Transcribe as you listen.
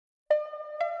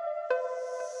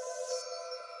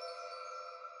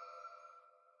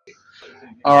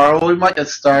We might get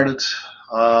started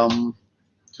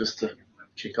just to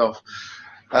kick off.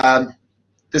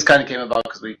 This kind of came about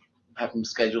because we hadn't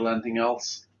scheduled anything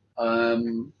else.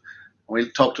 We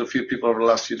talked to a few people over the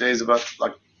last few days about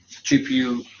like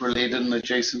GPU related and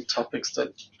adjacent topics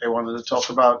that they wanted to talk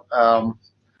about.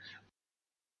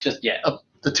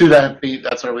 The two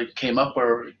that's where we came up,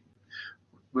 where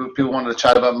people wanted to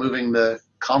chat about moving the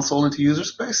console into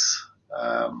Userspace.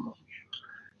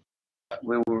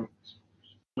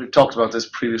 We've talked about this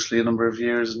previously a number of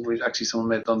years, and someone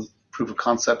may have done proof of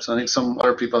concepts. And I think some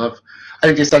other people have. I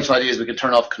think the essential idea is we could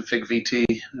turn off config VT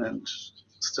and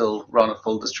still run a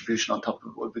full distribution on top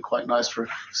of it. Would be quite nice for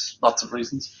lots of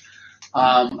reasons.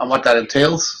 And what that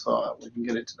entails, so we can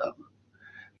get into that.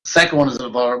 The second one is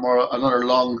about another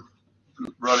long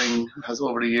running, has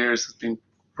over the years has been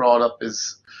brought up,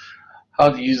 is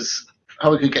how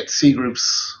we could get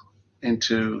cgroups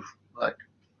into like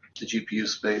the GPU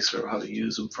space, or how to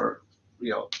use them for,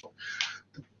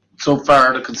 so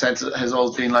far the consensus has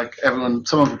always been like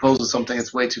someone proposes something,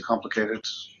 it's way too complicated,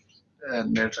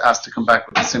 and they're asked to come back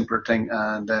with a simpler thing,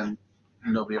 and then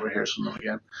nobody ever hears from them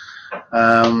again.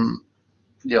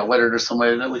 Whether there's some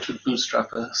way that we could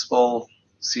bootstrap a small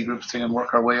cgroup thing and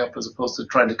work our way up, as opposed to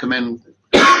trying to come in.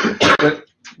 But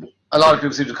a lot of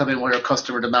people seem to come in where a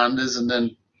customer demand is, and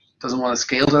then doesn't want to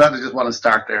scale to that. They just want to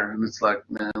start there, and it's like,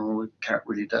 no, we can't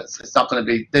really do it. It's not going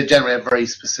to be. They generally have very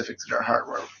specific to their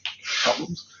hardware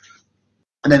problems.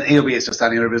 And then AOB is just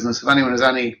any other business. If anyone has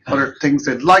any other things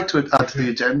they'd like to add to the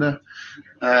agenda,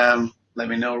 let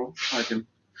me know. I can.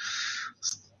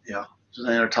 If there's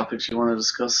any other topics you want to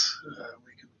discuss,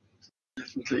 we can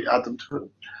definitely add them to it.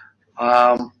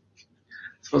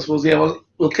 So I suppose,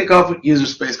 we'll kick off with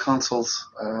Userspace consoles.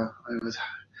 I would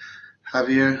have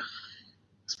you.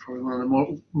 It's probably one of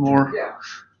the more. Yeah.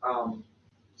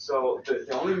 So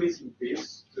the only missing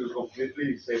piece to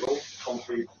completely disable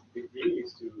config VT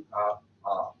is to have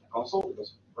a console,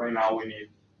 because right now we need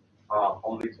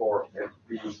only for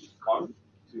FPCon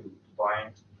to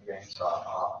bind against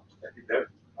FPDev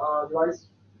device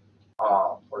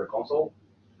for the console.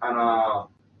 And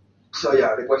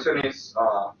the question is,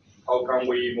 how can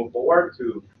we move forward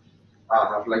to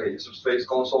have like a Userspace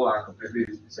console and completely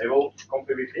disable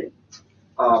config VT?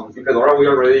 In Fedora, we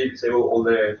already disabled all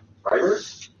the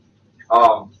drivers,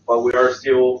 but we are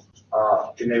still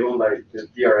enable like the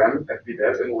DRM,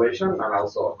 FPDev emulation, and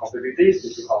also config VT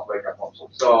to have like a console.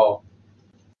 So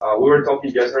we were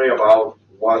talking yesterday about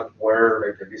what were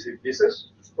like the missing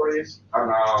pieces for this,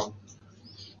 and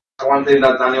one thing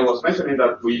that Daniel was mentioning,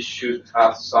 that we should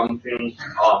have something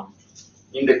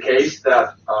in the case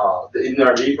that the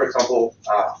InRD, for example,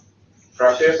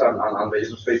 crashes and the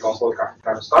Userspace console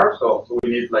can start. So we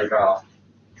need like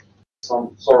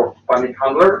some sort of panic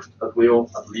handler that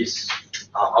will at least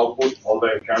output all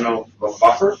the kernel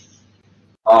buffer,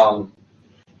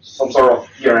 some sort of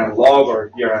DRM log or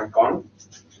DRM con.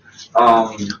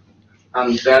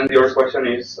 And then the other question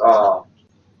is,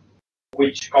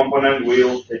 which component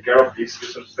will take care of this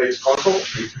Userspace console?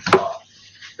 If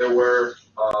there were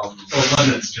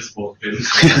Linux just walked in,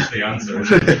 so that's the answer.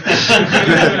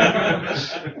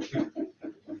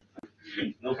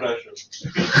 No pressure.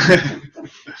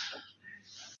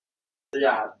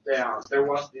 There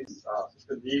was this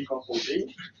systemd console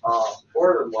D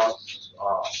before that was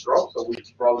dropped, so we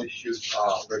probably should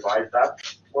revive that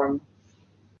one.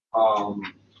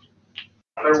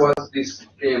 There was this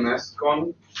KMS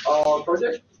con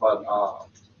project, but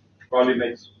probably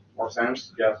makes more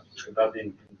sense just to that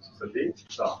in systemd.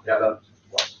 So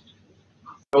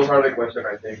those are the questions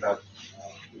I think that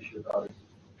we should add.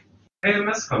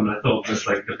 KMSCon, I thought, was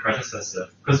like the predecessor,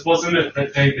 because wasn't it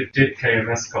that David did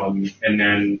KMSCon and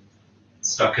then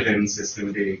stuck it in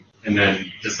systemd and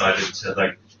then decided to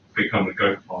like become a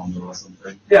goat farmer or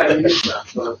something? Yeah, he did that.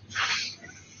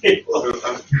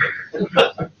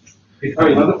 I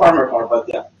mean, not the farmer part, but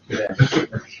yeah.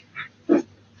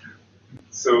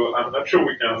 So I'm not sure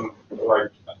we can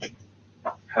like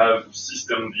have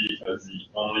systemd as the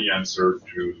only answer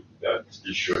to that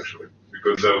issue actually,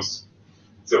 because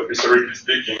so historically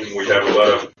speaking, we have a lot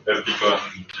of FPCon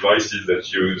devices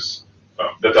that use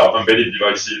that are embedded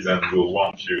devices and will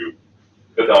want to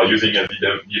that are using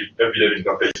FPDev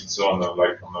interface and so on,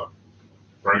 like on a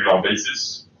regular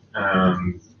basis.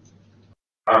 And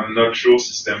I'm not sure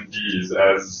systemd is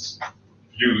as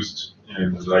used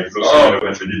in like those kind of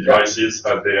embedded devices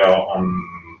as they are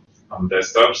on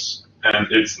desktops. And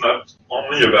it's not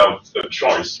only about a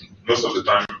choice. Most of the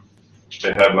time,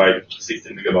 they have like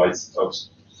 16 megabytes of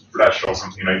flash or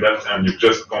something like that, and you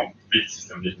just can't fit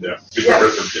systemd in there.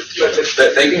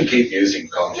 But they can keep using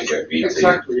config VT.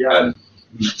 Exactly, yeah. And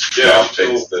Yeah, so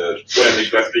when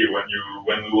exactly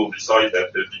when we will decide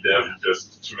that the VDEV is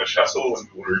just too much hassle and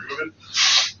we will remove it?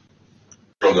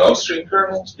 From the upstream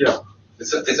kernel? Yeah.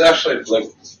 It's actually like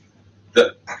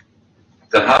the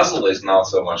hassle is not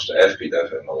so much the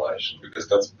FPDEF emulation, because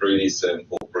that's pretty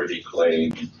simple, pretty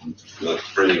clean, with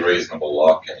pretty reasonable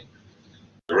locking.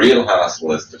 The real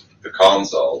hassle is the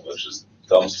console, which is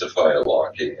dumpster file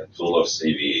locking and full of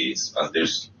CVEs, and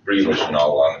there's pretty much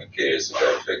no long case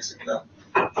about fixing them.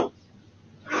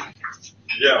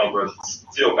 Yeah, but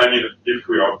still, I mean, if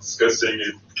we are discussing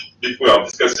a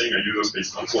user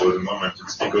space console at the moment,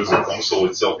 it's because the console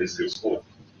itself is useful.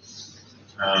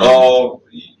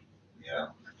 Yeah.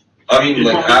 I mean,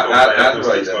 like Android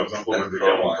for example, and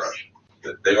Chrome,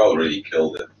 they already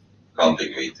killed it.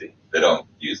 Config VT. They don't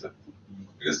use it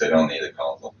because they don't need a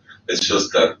console. It's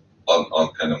just that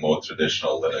on kind of more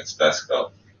traditional Linux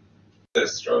desktop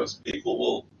distros, people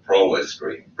will probably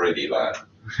scream pretty loud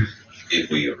if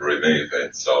we remove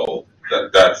it. So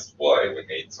that's why we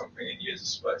need something in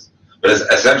Userspace. But it's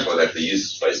essentially, like, the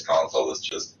Userspace console is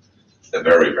just a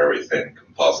very, very thin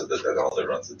composite that only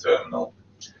runs a terminal.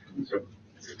 So,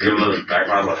 to give a little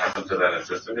background, what happened to that in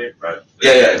systemd, right?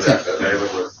 Yeah, exactly.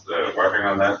 David was working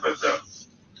on that, but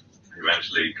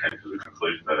eventually came to the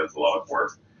conclusion that it's a lot of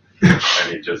work,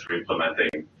 and he's just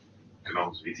re-implementing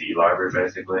GNOME's VTE library,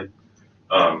 basically.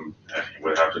 And he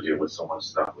would have to deal with so much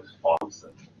stuff with fonts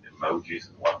and emojis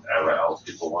and whatever else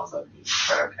people want, that he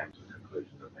kind of came to the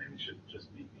conclusion that maybe it should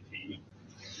just be VTE.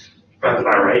 That's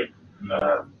about right.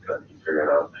 Then he figured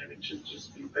out maybe it should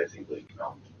just be basically,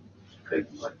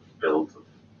 taking like builds of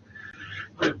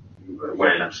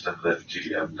way enough stuff that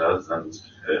GDM does and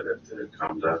that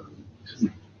GNOME does, and just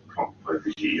put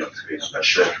VTE on screen, and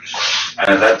that's it. And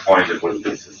at that point, it wouldn't be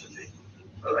systemd.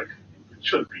 Like, it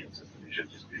shouldn't be in systemd. It should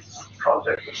just be some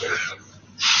project with some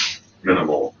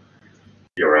minimal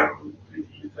ERM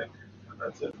VTE thing, and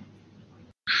that's it.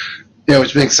 Yeah,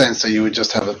 which makes sense. So you would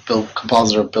just have a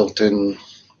compositor built in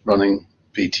running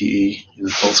VTE in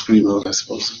full screen mode, I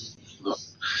suppose. No.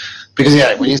 Because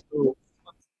yeah, when you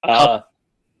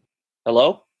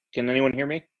hello? Can anyone hear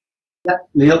me? Yeah,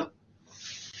 Neil.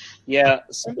 Yeah,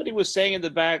 somebody was saying in the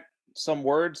back some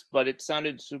words, but it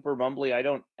sounded super mumbly. I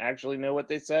don't actually know what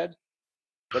they said,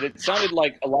 but it sounded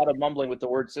like a lot of mumbling with the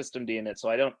word systemd in it, so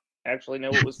I don't actually know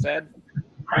what was said.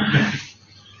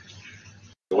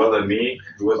 Well, then me.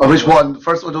 Which one?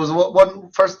 First one was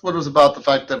about the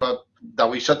fact that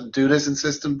we shouldn't do this in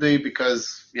systemd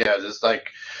because there's like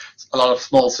a lot of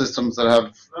small systems that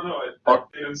have. No, I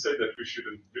didn't say that we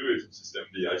shouldn't do it in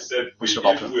systemd. I said if we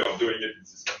are doing it in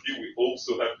systemd, we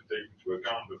also have to take into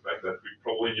account the fact that we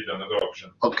probably need another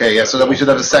option. Okay, yeah, so that we should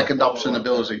have a second option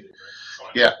ability.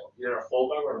 Yeah.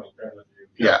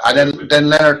 Yeah, and then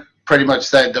Leonard pretty much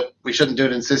said that we shouldn't do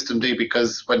it in systemd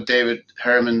because when David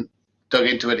Herman dug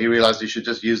into it, he realized he should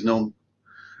just use GNOME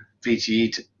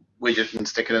VTE widget and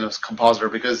stick it in a compositor,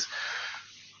 because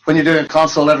when you're doing a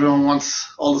console, everyone wants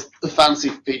all the fancy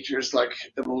features like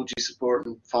emoji support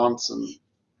and fonts and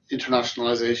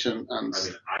internationalization and. I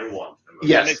mean, I want emoji.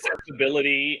 Yes. And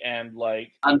accessibility and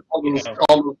like. And all those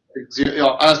things, and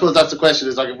I suppose that's the question: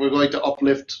 is like, if we're going to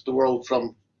uplift the world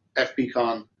from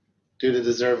FBCon, do they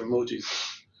deserve emojis?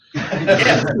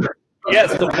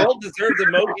 Yes, the world deserves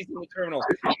emojis in the terminal.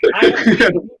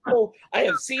 I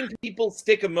have seen people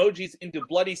stick emojis into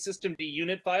bloody systemd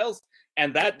unit files,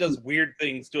 and that does weird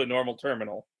things to a normal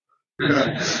terminal.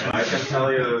 I can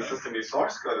tell you the systemd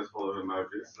source code is full of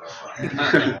emojis.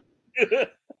 So,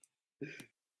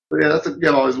 Yeah, that's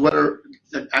is whether.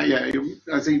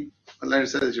 I think what Larry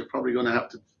says, you're probably going to have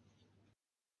to.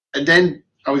 And then,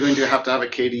 are we going to have a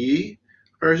KDE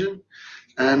version?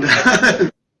 And.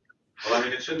 Well, I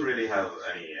mean, it shouldn't really have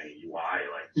any UI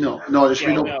like. No, there should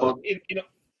be no bug.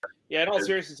 In all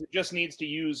seriousness, it just needs to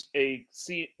use a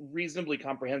reasonably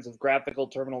comprehensive graphical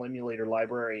terminal emulator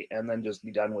library and then just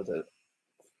be done with it.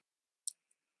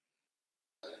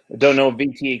 I don't know if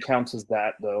VTE counts as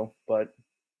that, though, but.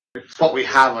 It's what we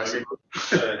have, I think.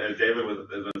 David has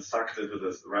been sucked into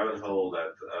this rabbit hole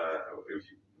that if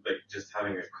you, like, just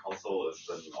having a console is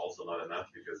then also not enough,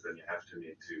 because then you have to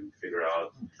need to figure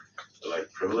out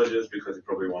like privileges, because you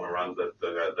probably want to run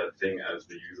that thing as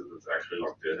the user that's actually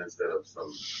logged in instead of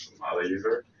some other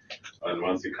user. And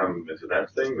once you come into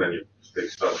that thing, then you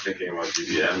start thinking about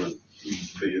GDM and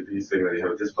these things that you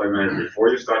have a display manager before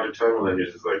you start your terminal, and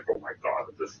you're just like, oh my god,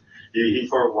 he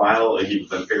for a while he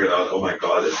then figured out, oh my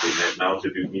god, if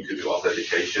we need to do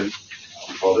authentication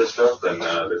before this stuff, then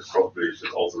this probably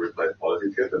should also replace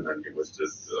PolicyKit, and then it was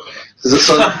just.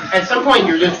 At some point,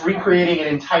 you're just recreating an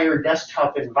entire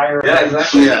desktop environment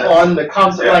exactly. on the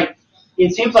console. Yeah. Like,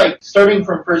 it seems like starting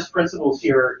from first principles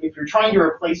here, if you're trying to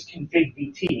replace config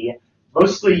VT,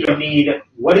 mostly you need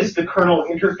what is the kernel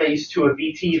interface to a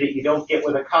VT that you don't get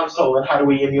with a console, and how do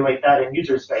we emulate that in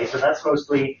Userspace? And that's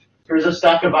mostly, here's a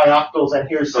stack of ioctals and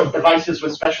here's some devices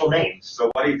with special names. So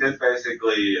what he did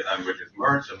basically, which is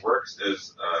merged and works,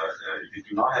 is if you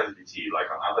do not have a VT, like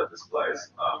on other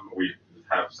displays, we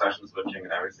have session switching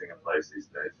and everything in place these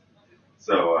days.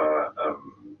 So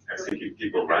execute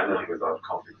people randomly without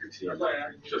config VT, and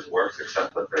it just works,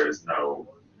 except that there is no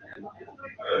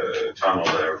tunnel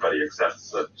that everybody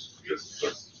accepts, that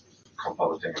just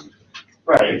compositing and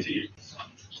right. VT.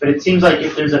 But it seems like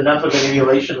if there's enough of an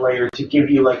emulation layer to give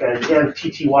you like a dev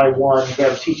TTY1,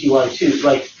 dev TTY2,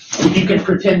 like if you can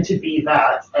pretend to be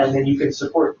that and then you can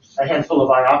support a handful of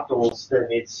ioctals, then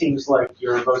it seems like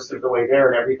you're most of the way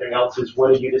there, and everything else is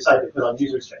what did you decide to put on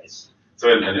Userspace. So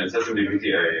in SystemD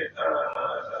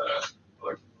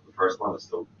like the first one is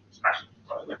still special,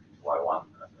 right? Like TTY1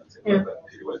 and things like that.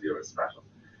 TTY0 is special.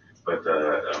 But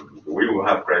we will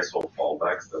have graceful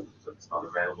fallbacks that's not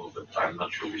available, but I'm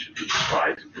not sure we should even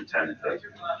try to pretend that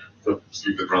the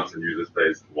stupid runs in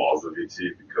Userspace was a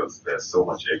VT, because there's so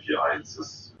much API and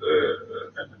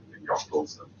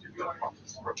yoctals and you don't want to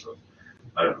support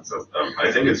those. So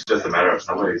I think it's just a matter of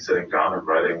somebody sitting down and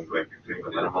writing, like doing the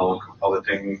minimal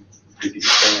compositing VT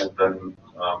thing, and then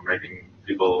making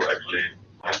people actually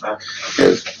like that.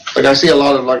 Yes. Like I see a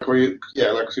lot of like where you,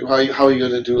 how are you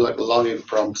going to do like login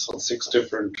prompts on 6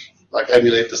 different, like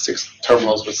emulate the 6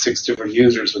 terminals with 6 different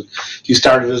users? And you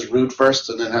start it as root first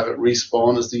and then have it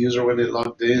respawn as the user when it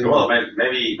logged in. Well,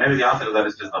 maybe the answer to that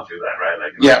is just not do that, right?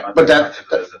 Like, yeah, but that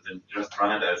just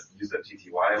run it as user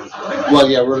TTY or something. Well,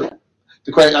 yeah,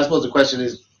 I suppose the question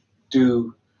is,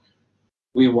 do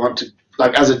we want to,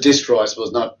 like as a distro, I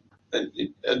suppose not.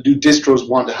 Do distros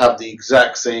want to have the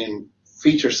exact same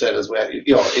feature set as we have,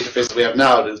 interface that we have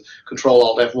now? Is Control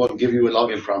Alt F1 give you a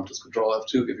login prompt? Does Control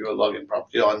F2 give you a login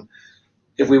prompt? And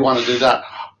if we want to do that,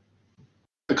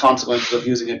 the consequences of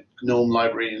using a GNOME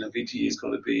library in a VTE is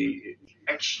going to be.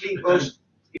 Actually,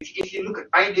 if you look at,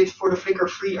 I did for the Flickr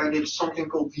 3, I did something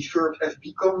called deferred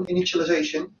FBCon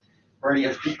initialization, where the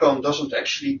FBCon doesn't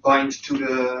actually bind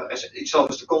to itself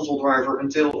as the console driver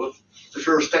until the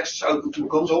first text is output to the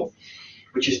console,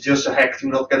 which is just a hack to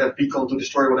not get FBCon to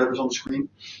destroy whatever's on the screen.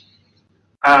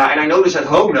 And I noticed at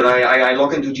home that I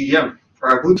log into GDM,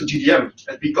 or I boot to GDM,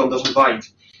 FBCon doesn't bind.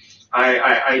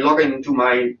 I log into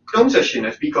my GNOME session,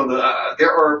 FBCon,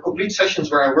 there are complete sessions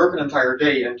where I work an entire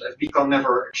day and FBCon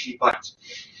never actually binds,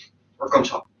 or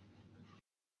comes up.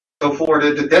 So for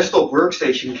the desktop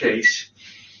workstation case,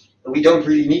 we don't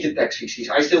really need the text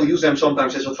VCs. I still use them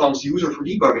sometimes as advanced user for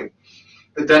debugging.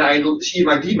 But then I see in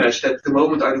my dmesh that the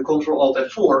moment I do Control Alt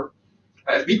F4,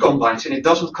 FBCon binds, and it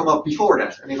doesn't come up before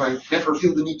that. And if I never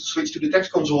feel the need to switch to the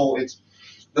text console, it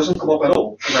doesn't come up at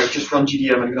all. If I just run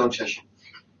GDM and GNOME session.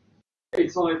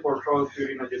 It's only for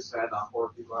troubleshooting, I just said,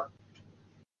 for debug.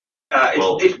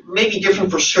 It may be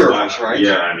different for servers, right?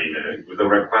 Yeah, I mean, with the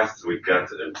requests we get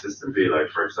in SystemD, like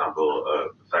for example,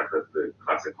 the fact that the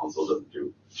classic console doesn't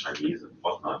do Chinese and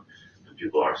whatnot, and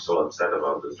people are so upset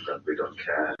about this that we don't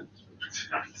care.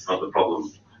 It's not the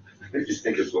problem. I just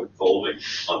think it's worth solving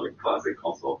on the classic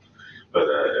console. But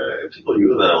people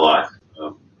use that a lot,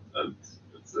 and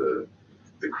it's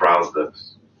the crowd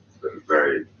that's been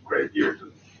very great year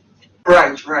to.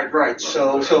 Right.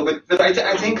 But I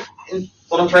think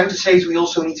what I'm trying to say is we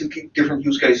also need to keep different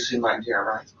use cases in mind here,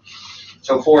 right?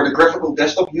 So for the graphical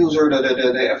desktop user,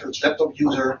 the average laptop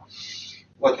user,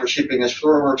 what we're shipping as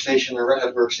Fedora workstation or Red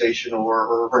Hat workstation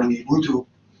or running the Ubuntu,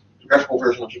 the graphical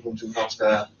version of Ubuntu, not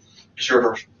the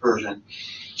server version,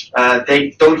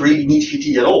 they don't really need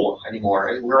VT at all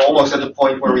anymore. We're almost at the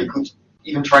point where we could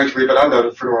even try to rip it out of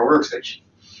the Fedora workstation.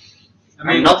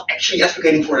 I'm not actually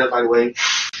advocating for that, by the way.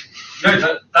 No,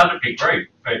 that would be great,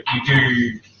 but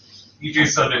you do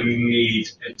sort of need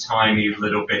a tiny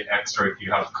little bit extra if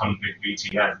you have config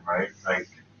VTN, right? Like,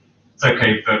 it's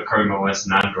okay for Chrome OS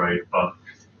and Android, but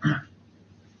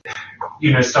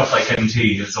stuff like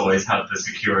NT has always had the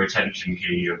secure attention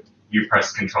key. You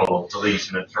press Control-Alt-Delete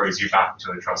and it throws you back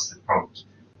to a trusted prompt.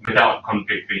 Without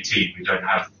config VT, we don't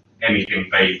have anything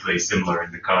vaguely similar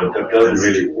in the kernel. It doesn't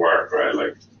really work, right?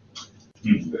 Like,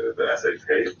 the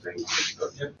SHK thing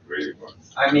doesn't really work.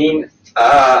 I mean,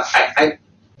 I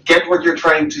get what you're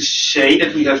trying to say,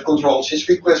 that we have Control-Sys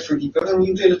requests for debugging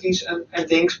utilities and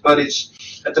things, but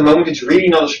at the moment it's really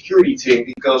not a security thing,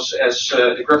 because as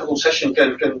the graphical session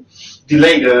can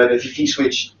delay the VT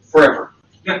switch forever.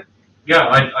 Yeah,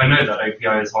 I know that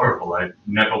API is horrible. I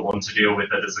never want to deal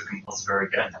with it as a compositor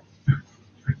again.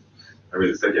 I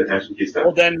mean, set the attention key stuff.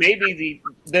 Well, then maybe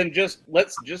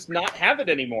let's just not have it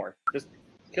anymore. Just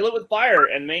kill it with fire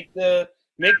and make the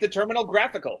terminal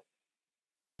graphical.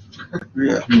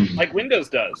 Yeah. Like Windows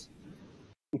does.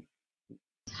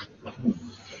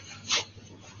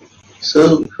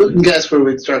 So who can guess where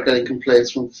we'd start getting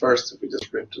complaints from first if we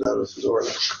just ripped it out of the door?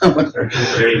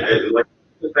 Like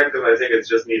perspective, I think it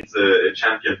just needs a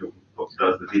champion who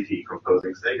does the VT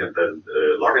composing thing, and then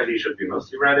LogID should be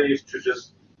mostly ready to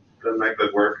just make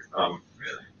that work.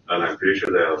 And I'm pretty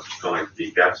sure there are going to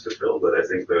be gaps to fill, but I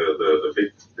think the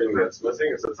big thing that's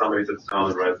missing is that somebody sits down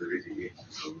and writes the VTE.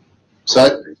 So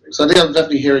I think I'm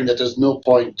definitely hearing that there's no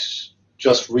point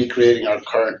just recreating our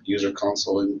current user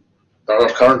console and our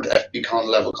current FBCon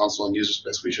level console in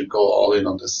Userspace. We should go all in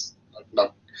on this,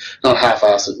 not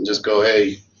half-ass it and just go,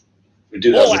 hey, we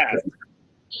do that.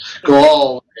 Go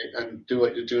all and do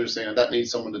what you're doing, and that needs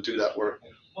someone to do that work.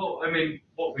 Well, I mean,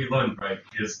 what we learned, right,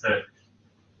 is that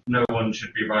no one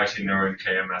should be writing their own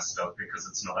KMS stuff because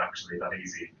it's not actually that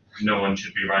easy. No one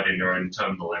should be writing their own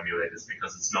terminal emulators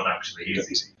because it's not actually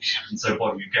easy. And so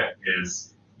what you get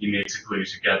is you need to glue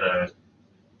together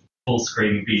full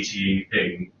screen BTE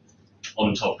thing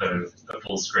on top of a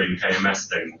full screen KMS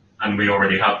thing. And we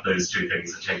already have those two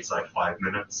things. It takes like 5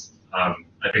 minutes. I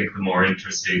think the more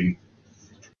interesting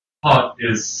part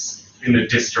is in the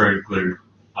distro glue.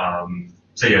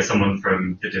 So yeah, someone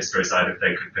from the distro side, if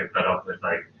they could pick that up with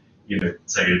like,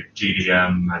 say a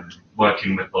GDM and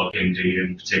working with login D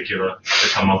in particular to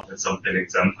come up with something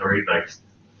exemplary, like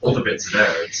all the bits are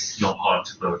there. It's not hard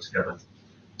to glue it together.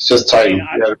 It's just tight.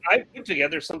 I put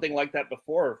together something like that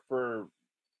before for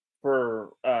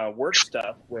work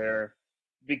stuff where,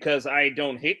 because I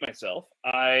don't hate myself,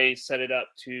 I set it up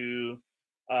to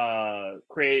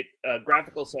create a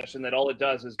graphical session that all it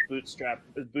does is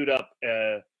boot up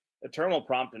a terminal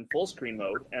prompt in full screen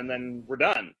mode, and then we're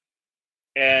done.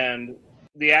 And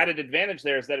the added advantage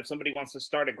there is that if somebody wants to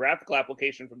start a graphical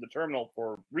application from the terminal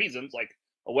for reasons like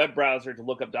a web browser to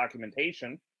look up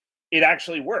documentation, it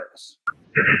actually works.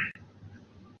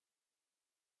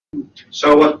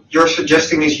 So what you're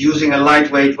suggesting is using a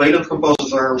lightweight Wayland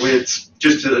compositor with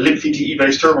just a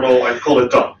libVTE-based terminal and call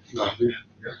it done.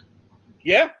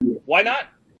 Yeah, why not?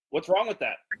 What's wrong with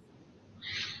that?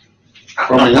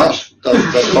 Probably not.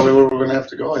 That's probably where we're going to have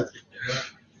to go, I think.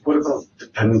 What about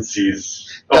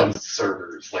dependencies on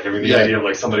servers? Like, I mean, the idea of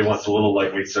like somebody wants a little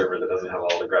lightweight server that doesn't have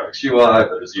all the graphics UI,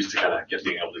 but is used to kind of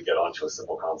being able to get onto a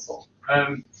simple console.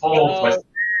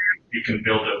 You can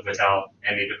build it without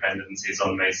any dependencies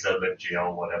on Mesa,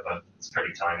 libgl, whatever. It's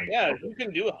pretty tiny. Yeah, you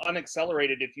can do it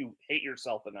unaccelerated if you hate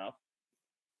yourself enough.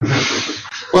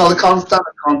 Well,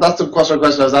 that's the question I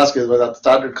was asking, is whether that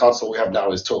standard console we have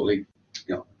now is totally,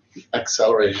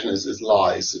 acceleration is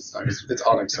lies. It's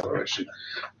on acceleration.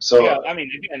 So yeah, I mean,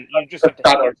 again, you just have to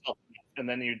hate yourself, and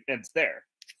then it's there.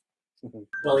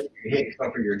 Well, if you hate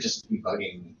yourself or you're just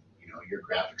debugging, your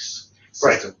graphics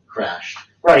system crashed.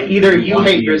 Right. Either you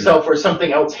hate yourself or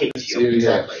something else hates you.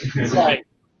 Exactly. Right.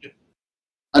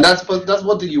 And that's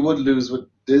one thing you would lose with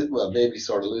this, well, maybe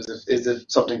sort of lose is if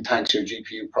something tanks your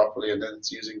GPU properly and then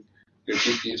it's using your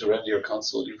GPU to render your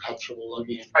console, you have trouble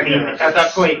logging in. I mean, at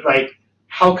that point, like,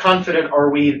 how confident are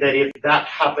we that if that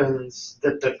happens,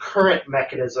 that the current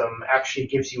mechanism actually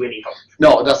gives you any hope?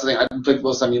 No, that's the thing. I think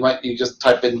most of the time you just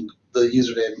type in the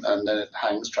username and then it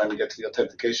hangs trying to get to the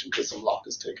authentication because some lock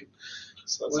is taken.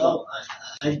 So well,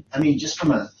 I mean, just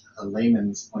from a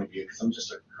layman's point of view, because I'm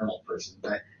just a kernel person,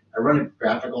 but I run a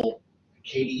graphical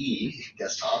KDE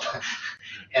desktop,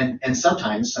 and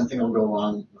sometimes something will go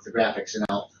wrong with the graphics, and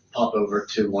I'll pop over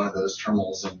to one of those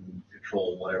terminals and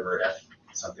control whatever F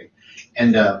something,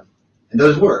 and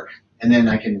those work, and then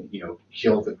I can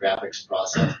kill the graphics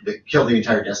process, kill the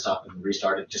entire desktop and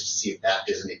restart it just to see if that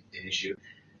isn't an issue.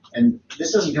 And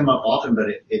this doesn't come up often, but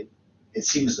it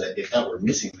seems that if that were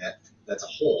missing, that's a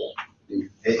hole.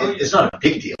 It's not a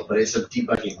big deal, but it's a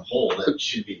debugging hole that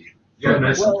should be.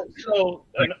 Well, so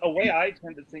a way I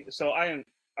tend to think, so I'm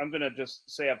going to just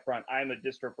say up front, I'm a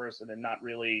distro person and not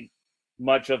really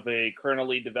much of a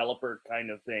kernel-y developer kind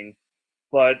of thing.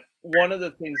 But one of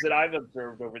the things that I've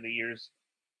observed over the years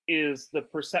is the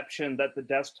perception that the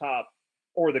desktop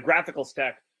or the graphical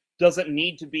stack doesn't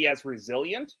need to be as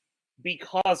resilient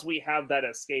because we have that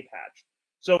escape hatch.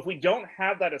 So if we don't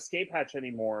have that escape hatch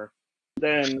anymore,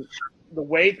 then the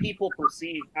way people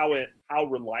perceive how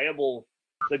reliable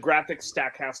the graphics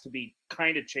stack has to be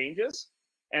kind of changes.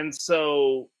 And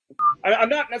so I'm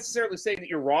not necessarily saying that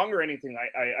you're wrong or anything.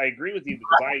 I agree with you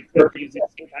because I use the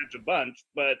escape hatch a bunch,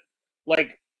 but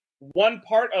like one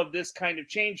part of this kind of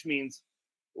change means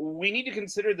we need to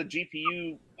consider the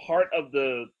GPU part of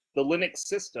the Linux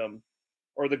system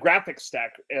or the graphics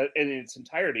stack in its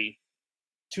entirety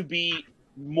to be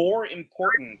more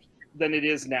important than it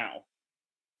is now.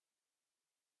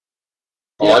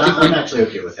 Yeah, I'm actually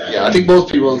okay with that. Yeah, I think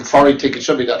most people probably think it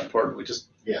should be that important. We just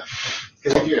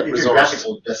because if your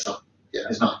graphical desktop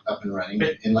is not up and running,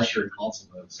 unless you're in console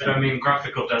mode. But I mean,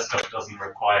 graphical desktop doesn't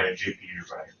require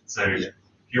GPU, right? So if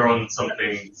you're on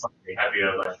something slightly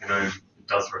heavier, like, it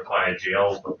does require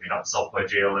GL, but we have software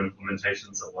GL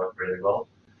implementations that work really well.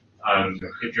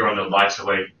 If you're on a lighter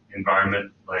weight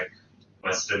environment like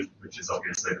Western, which is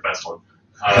obviously the best one,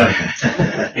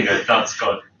 that's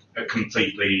got a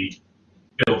completely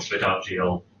built without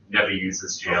GL, never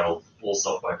uses GL, all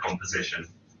software composition,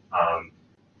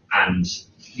 and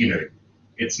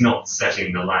it's not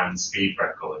setting the LAN speed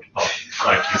record, but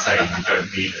like you say, you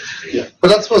don't need it to be. Yeah, but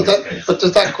that's what but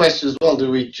there's that question as well.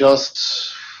 We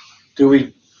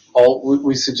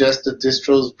suggest that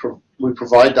distros we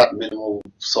provide that minimal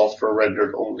software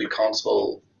rendered only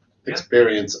console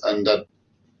experience, and that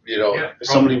if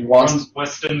somebody wants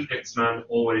Western Pixman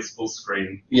always full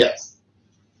screen. Yes.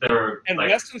 And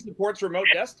Western supports remote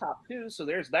desktop too, so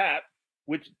there's that,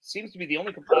 which seems to be the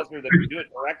only compositor that can do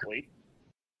it correctly.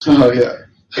 Oh yeah.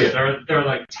 There are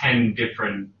like 10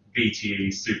 different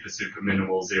VTE super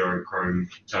minimal zero chrome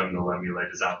terminal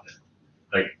emulators out there.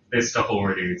 Like this stuff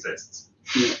already exists.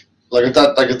 Yeah. Like is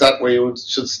that where you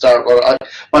should start? Well,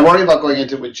 my worry about going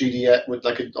into it with GDS, with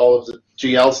all of the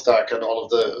GL stack and all of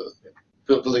the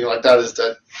building like that is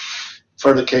that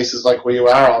for the cases like where you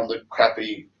are on the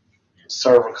crappy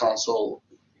server console,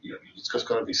 it's just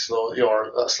going to be slow,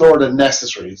 or slower than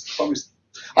necessary. It's probably,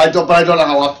 I don't know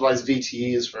how optimized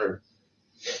VTE is for,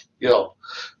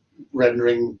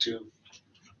 rendering to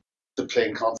the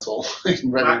plain console.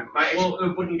 Well,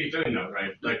 it wouldn't be doing that,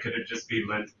 right? Like, could it just be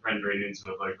rendering into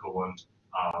a local one,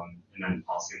 and then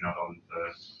passing that on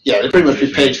for? Yeah, it'd pretty much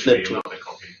be page flipped. Another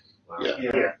copy. Do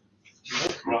you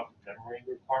have rough memory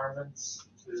requirements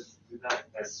to do that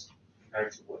as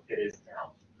compared to what it is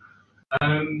now?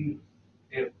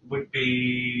 It would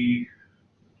be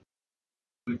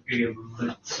a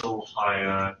little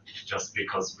higher just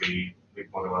because we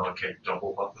want to allocate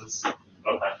double buffers.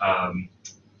 Okay.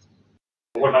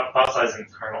 What about file size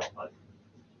and kernel?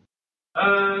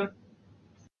 I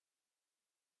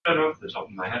don't know off the top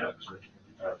of my head actually.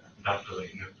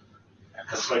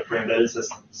 Because like for embedded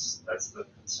systems, that's the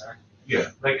concern.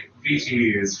 Yeah, like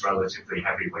VTE is relatively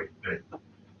heavyweight, but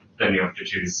then you have to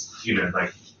choose,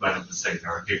 like Leonard was saying,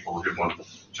 there are people who want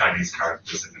Chinese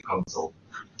characters in the console.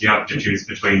 You have to choose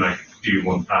between, like, do you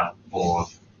want that, or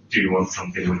do you want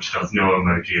something which does no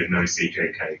emoji and no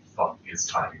CJK, but is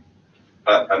tiny?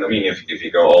 And I mean, if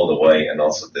you go all the way and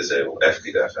also disable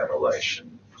FTDEF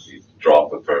emulation, you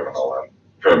drop the terminal and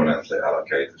permanently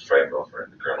allocate the frame buffer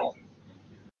in the kernel.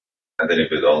 And then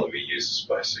it would only be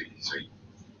Userspace, so you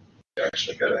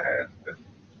actually get ahead.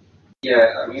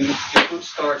 Yeah, I mean, you could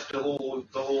start the whole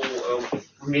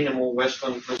minimal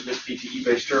Western versus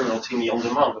PTE-based terminal thingy on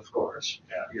demand, of course.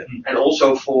 Yeah. And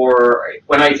also for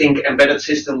when I think embedded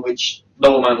system, which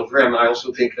low amount of RAM, I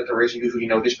also think that there is usually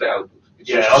no display output. It's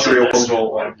just a serial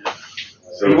console.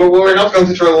 So we're not going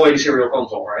to throw away the serial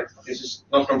console, right? This is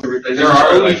not going to replace. There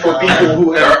are only for people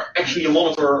who have actually a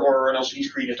monitor or an LCD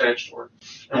screen attached or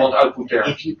and want output there.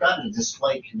 If you've got a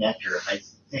display connector, I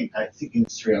think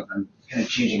it's true. I'm kind of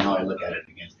changing how I look at it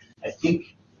again. I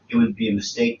think it would be a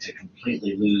mistake to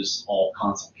completely lose all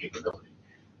console capability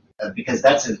because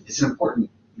it's an important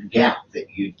gap that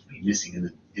you'd be missing.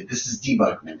 This is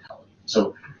debug mentality.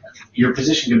 So your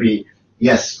position could be,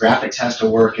 yes, graphics has to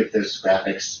work if there's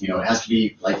graphics. It has to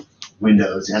be like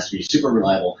Windows. It has to be super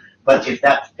reliable. But if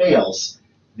that fails,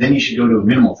 then you should go to a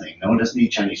minimal thing. No, it doesn't need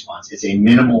Chinese fonts. It's a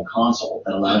minimal console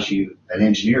that allows you, an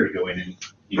engineer, to go in and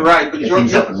but get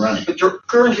things up and running. But you're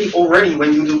currently already,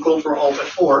 when you do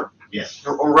Ctrl-Alt-F4, yes,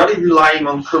 you're already relying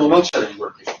on kernel mode setting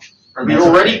working. And we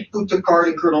already put the card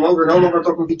in kernel mode. We're no longer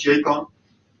talking VGA-Con.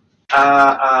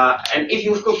 And if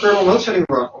you've got kernel mode setting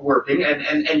working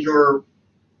and your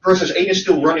process 8 is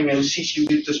still running and sees you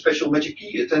did the special magic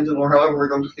key attendant or however we're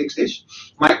going to fix this,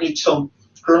 might need some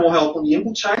kernel help on the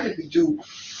input side that we do,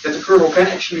 that the kernel can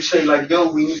actually say like, yo,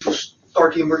 we need to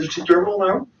start the emergency terminal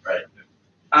now. Right.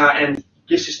 And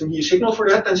give system D a signal for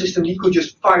that, then system D could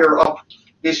just fire up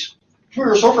this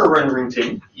pure software rendering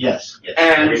thing. Yes.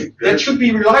 And that should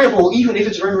be reliable even if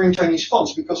it's rendering Chinese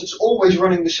fonts because it's always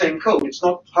running the same code. It's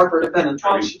not hardware dependent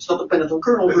fonts, it's not dependent on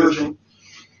kernel version.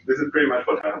 This is pretty much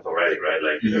what happens already, right?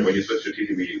 Like when you switch to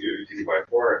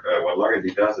TTY4, what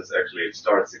Logity does is actually it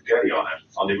starts a Getty on it,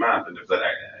 on demand, and if that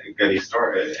Getty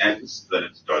ends, then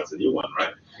it starts a new one,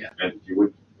 right? Yeah. And you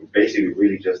would basically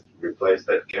really just replace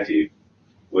that Getty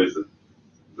with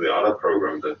the other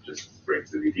program that just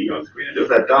brings the VT on screen. And if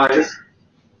that dies,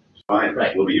 fine,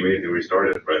 Right. it will be immediately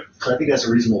restarted, right? So I think that's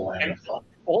a reasonable line And of thought.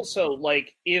 also,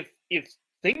 like, if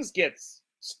things get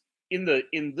in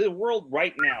the world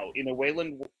right now, in the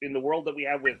world that we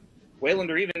have with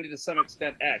Wayland, or even to some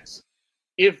extent X,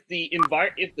 if the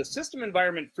system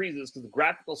environment freezes because the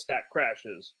graphical stack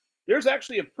crashes, there's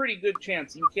actually a pretty good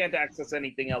chance you can't access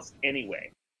anything else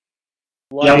anyway.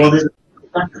 Yeah, well,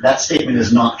 that statement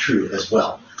is not true as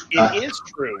well. It is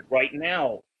true right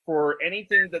now for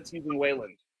anything that's using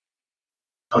Wayland.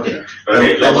 Okay.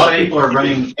 Okay, A lot of people are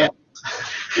running.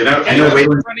 You know,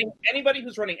 Anybody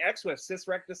who's running X with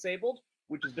sysrec disabled,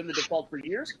 which has been the default for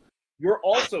years, you're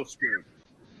also screwed.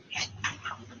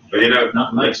 but you know,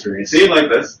 Not my experience. see it like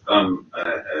this.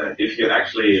 If you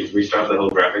actually restart the whole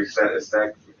graphics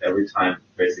stack every time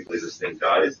basically this thing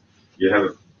dies, you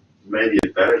have maybe a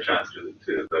better chance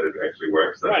to that it actually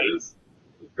works than Right. it is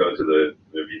to go to the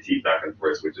VT back and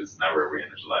forth, which is never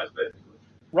reinitialized basically.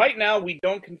 Right now, we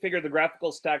don't configure the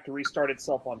graphical stack to restart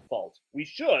itself on fault. We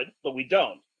should, but we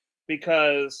don't,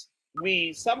 because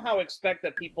we somehow expect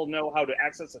that people know how to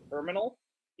access a terminal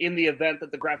in the event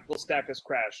that the graphical stack has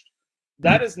crashed.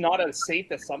 That is not a safe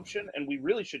assumption, and we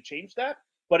really should change that.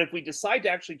 But if we decide to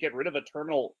actually get rid of a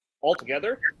terminal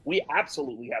altogether, we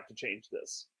absolutely have to change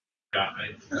this.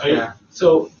 Yeah.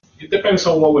 So it depends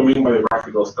on what we mean by the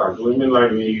graphical stack. Do we mean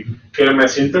like the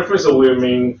KMS interface, or we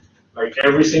mean like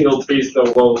every single piece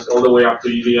that goes all the way up to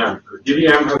EVM? Because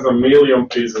EVM has a million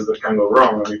pieces that can go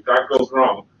wrong, and if that goes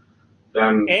wrong,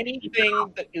 then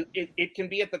anything that it can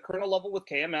be at the kernel level with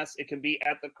KMS, it can be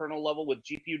at the kernel level with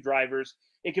GPU drivers,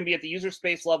 it can be at the user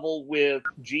space level with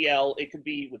GL, it could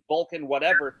be with Vulkan,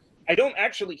 whatever. I don't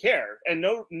actually care, and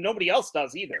nobody else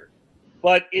does either.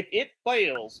 But if it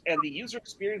fails and the user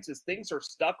experiences things are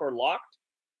stuck or locked,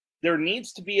 there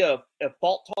needs to be a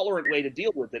fault-tolerant way to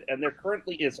deal with it, and there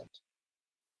currently isn't.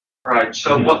 Right.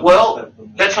 So, well,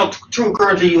 that's not true.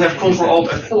 Currently, you have Ctrl Alt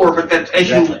F4, but that, as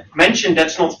you mentioned,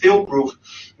 that's not fail-proof.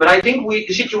 But I think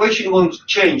the situation won't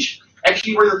change.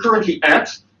 Actually, where you're currently at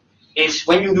is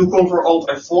when you do Ctrl Alt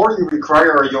F4, you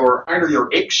require either your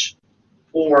X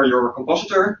or your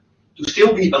compositor to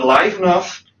still be alive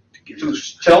enough to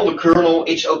tell the kernel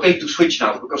it's okay to switch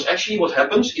now. Because actually, what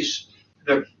happens is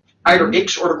either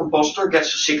X or the compositor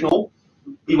gets a signal.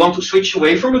 We want to switch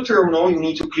away from the terminal, you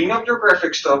need to clean up your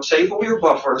graphics stuff, save all your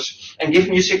buffers, and give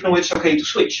me a signal it's okay to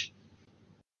switch.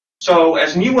 So,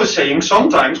 as Neil was saying,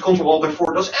 sometimes Ctrl Alt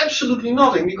F4 does absolutely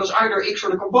nothing because either X or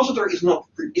the compositor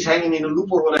is hanging in a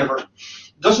loop or whatever,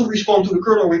 doesn't respond to the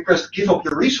kernel request, give up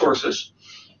your resources,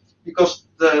 because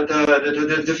the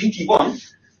VT1,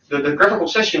 the graphical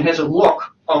session, has a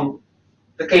lock on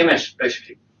the KMS,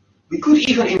 basically. We could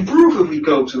even improve if we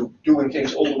go to doing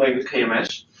things all the way with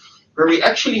KMS, where we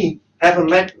actually have a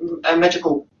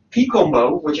magical key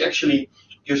combo, which actually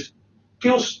just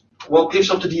gives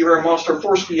up the DRM master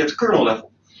forcefully at the kernel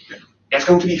level. That's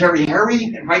going to be very hairy,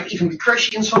 it might even be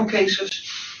crashy in some cases,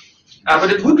 but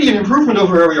it would be an improvement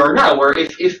over where we are now, where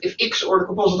if X or the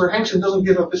compositor hangs and doesn't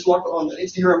give up its lock on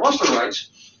its DRM master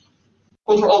rights,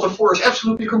 Ctrl Alt F4 is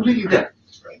absolutely completely dead.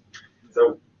 Right.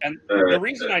 So, and the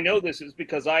reason I know this is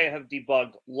because I have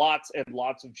debugged lots and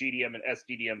lots of GDM and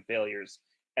SDDM failures.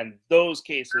 And those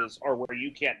cases are where you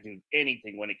can't do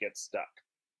anything when it gets stuck.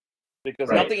 Because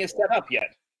nothing is set up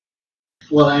yet.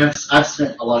 Well, I've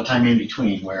spent a lot of time in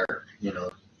between where, you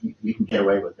can get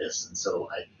away with this. And so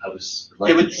I was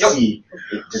lucky to see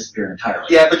it disappear entirely.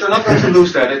 Yeah, but you're not going to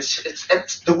lose that.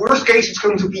 It's the worst case, it's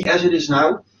going to be as it is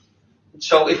now.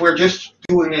 So if we're just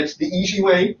doing it the easy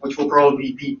way, which will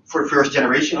probably be for the first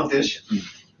generation of this,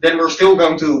 then we're still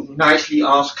going to nicely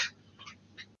ask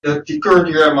the current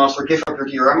DRM master give up your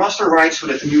DRM master rights so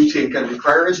that the new thing can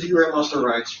require its DRM master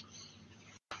rights.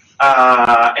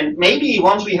 And maybe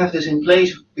once we have this in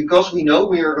place, because we know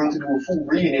we are going to do a full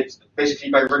re-init basically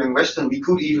by running Western, we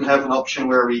could even have an option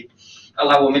where we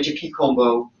allow a magic key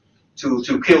combo to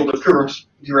kill the current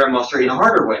DRM master in a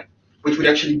harder way, which would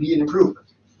actually be an improvement.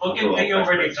 Well, it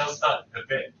already does that a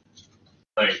bit.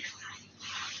 Like,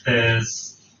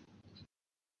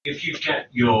 if you get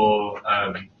your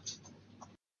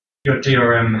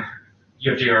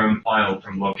DRM file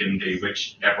from login.d,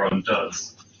 which everyone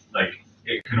does, like,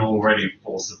 it can already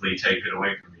forcibly take it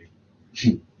away from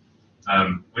you.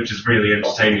 Which is really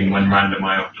entertaining when random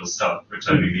IOP does stuff, which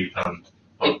only need fun.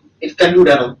 It can do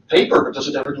that on paper, but does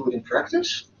it ever do it in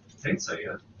practice? I think so,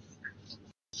 yeah.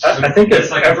 I think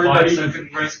it's like a 5-second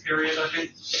grace period, I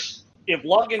think. If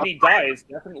login.d dies,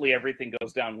 definitely everything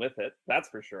goes down with it. That's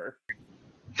for sure.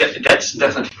 That's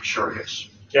definitely for sure, yes.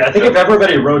 Yeah, I think if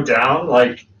everybody wrote down,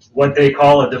 like, what they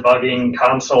call a debugging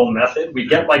console method, we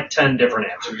get like 10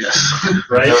 different answers. Yes.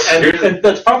 Right? And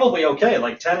that's probably okay.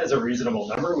 Like 10 is a reasonable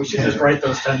number. We should just write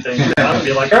those 10 things down and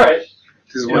be like, all right,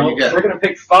 this is what you get. We're going to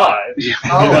pick 5.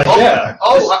 Yeah.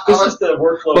 This is the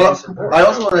workflow we support. I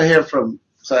also want to hear from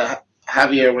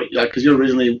Javier, because you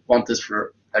originally want this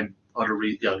for other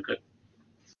good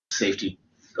safety.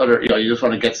 You just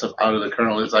want to get stuff out of the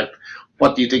kernel. It's like,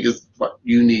 what do you think is what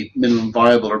you need, minimum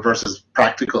viable or versus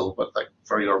practical, but like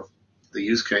for the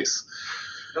use case?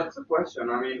 That's the question.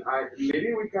 I mean,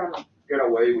 maybe we can get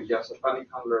away with just a panic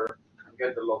handler and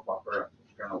get the log buffer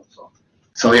kernel.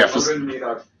 So yeah, we don't really need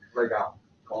a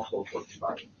console for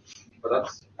debugging. But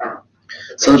that's, I don't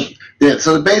know.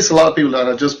 So the base, a lot of people that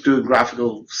are just doing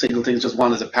graphical single things just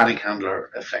want is a panic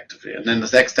handler effectively. And then the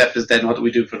next step is then what do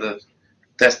we do for the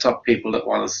desktop people that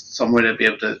want us somewhere to be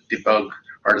able to debug,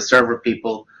 or the server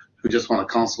people who just want a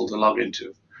console to log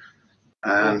into.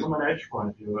 And from an edge point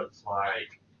of view, it's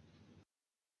like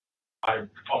I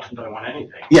often don't want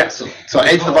anything. Yeah, so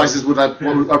edge devices would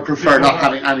prefer not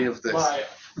having any of this. Like,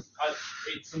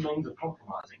 it's a means of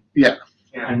compromising. Yeah.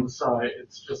 And so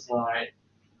it's just like,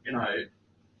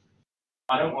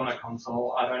 I don't want a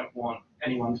console. I don't want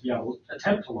anyone to be able to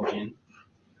attempt to log in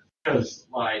because,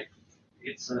 like,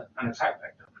 it's an attack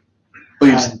vector.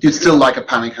 But you'd still like a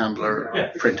panic handler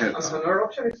printout. Another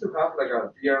option is to have like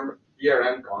a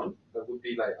DRM con that would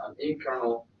be like an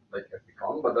in-kernel like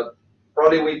FPCon, but that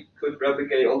probably we could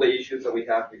replicate all the issues that we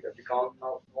have with FPCon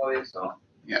nowadays. So.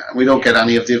 Yeah, we don't get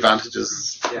any of the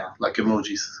advantages like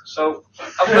emojis. So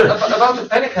about the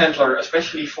panic handler,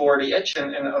 especially for the edge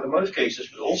and automotive cases,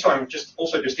 but also I'm just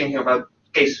thinking about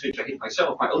cases which I hit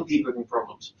myself, my own debugging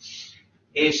problems.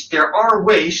 Is there are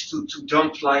ways to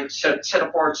dump, like set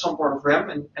apart some part of RAM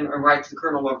and write the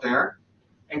kernel log there.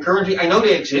 And currently I know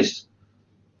they exist.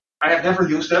 I have never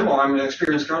used them, or I'm an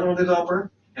experienced kernel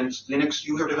developer and Linux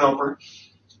user developer.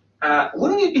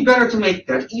 Wouldn't it be better to make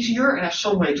that easier and have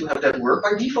some way to have that work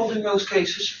by default in most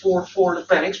cases for the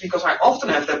panics? Because I often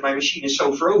have that my machine is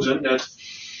so frozen that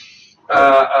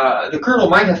the kernel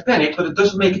might have panic, but it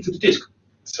doesn't make it to the disk.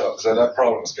 So that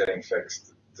problem is getting fixed.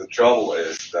 The trouble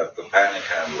is that the panic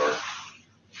handler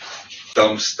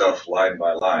dumps stuff line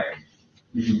by line,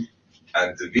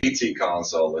 and the VT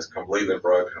console is completely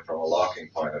broken from a locking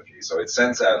point of view. So it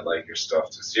sends out like your stuff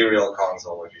to serial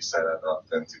console if you set it up,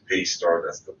 then to pstore,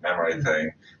 that's the memory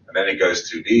thing, and then it goes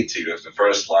to VT. With the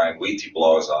first line, VT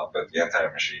blows up, and the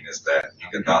entire machine is dead.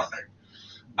 You get nothing.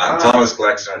 And Thomas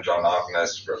Glexner and John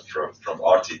Agnes from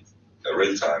RT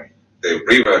Real Time, they're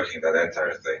reworking that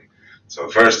entire thing. So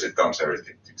first it dumps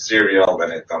everything to serial,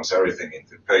 then it dumps everything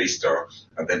into pastore,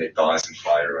 and then it dies in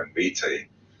fire and VT.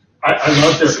 I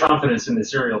love their confidence in the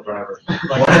serial driver.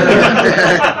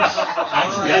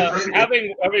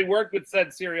 Having worked with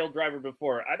said serial driver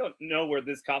before, I don't know where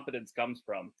this confidence comes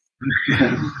from.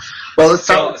 Well, let's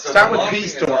start with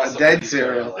pstore, and then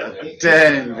serial,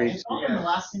 then VT. It's often the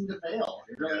last thing to fail.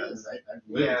 It really is. I've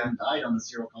lived and died on the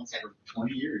serial console for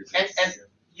 20 years. And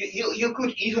you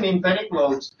could even in panic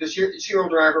mode, the serial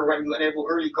driver, when you enable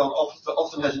early con,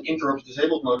 often has an interrupt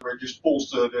disabled mode where it just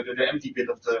pulls the empty bit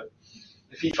of the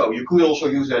FIFO. You could also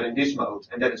use that in this mode,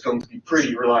 and that is going to be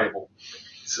pretty reliable.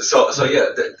 So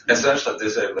essentially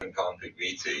disabling config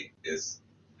VT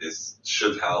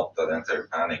should help that entire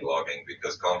panic logging,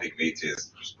 because config VT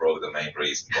is just probably the main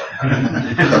reason why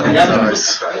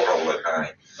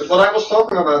panic. But what I was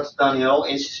talking about, Daniel,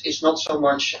 is not so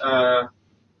much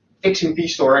fixing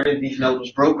pstore. I didn't even know it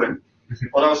was broken.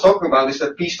 What I was talking about is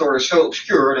that pstore is so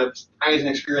obscure that I, as an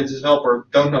experienced developer,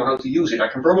 don't know how to use it. I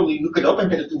can probably look it up and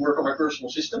get it to work on my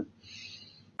personal system.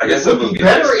 I guess it would be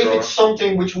better if it's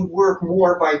something which would work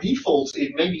more by default,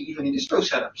 maybe even in distro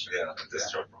setups. Yeah,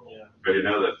 distro. Yeah. But you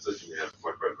know that system you have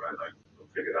quick code, right? Like, we'll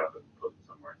pick it up and put it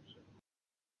somewhere.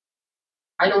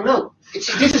 I don't know.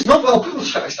 This is not well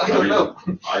publicized. I don't know.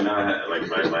 I know, like,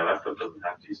 my laptop doesn't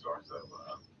have pstore, so.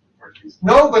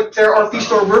 No, but there are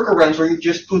pstore workarounds where you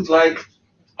just put like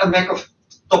a Mac of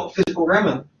top physical RAM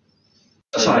in.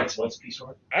 What's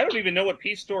pstore? I don't even know what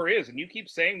pstore is, and you keep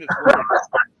saying this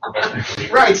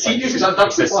word. Right, see, that's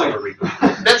the point.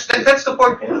 That's the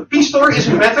point. pstore is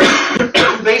a method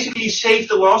to basically save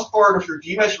the last part of your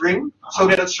DMS ring so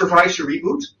that it survives your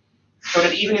reboot. So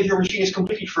that even if your machine is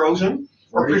completely frozen,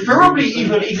 or preferably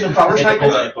even a power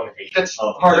cycle, that's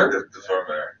harder. The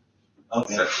firmware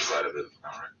sets aside a bit of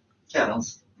power. Yeah.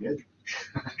 Sounds good.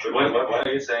 But why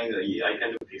are you saying that I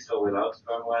can do pstore without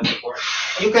firmware support?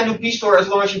 You can do pstore as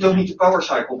long as you don't need the power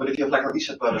cycle, but if you have like a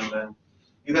reset button, then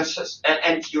you can,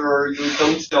 and you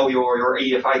don't tell your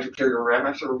AEFI to clear your RAM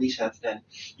after a reset, then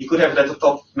you could have it at the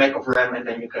top Mac of RAM and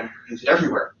then you can use it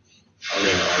everywhere.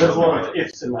 There's a lot of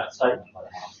ifs in that statement.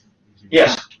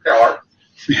 Yes, there are.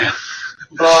 Yeah.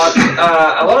 But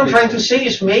what I'm trying to say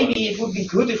is maybe it would be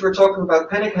good if we're talking about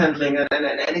panic handling and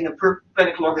adding a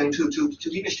panic logging to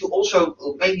Linux to also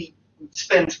maybe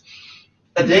spend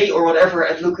a day or whatever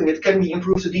at looking at can we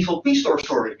improve the default pstore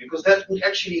story, because that would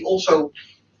actually also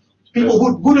people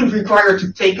wouldn't require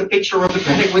to take a picture of the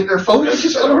panic with their phone. It's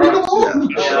just unreadable.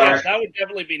 Yeah, that would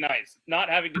definitely be nice. Not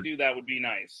having to do that would be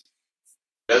nice.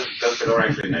 Does Fedora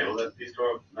actually enable that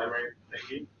pstore memory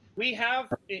thingy? We have,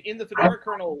 in the Fedora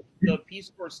kernel, the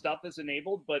pstore stuff is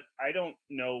enabled, but I don't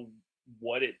know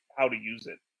how to use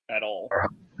it at all.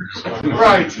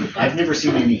 Right. I've never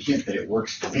seen any hint that it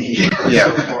works for me.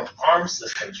 Yeah. For ARM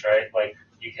systems, right? Like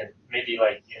you can maybe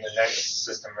like in the next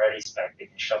system ready spec, they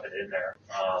can shove it in there.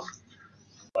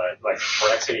 But like for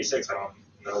x86, I don't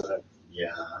know that.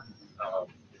 Yeah.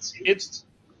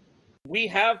 We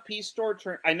have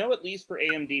pstore. I know at least for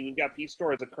AMD, we've got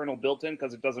pstore as a kernel built in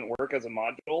because it doesn't work as a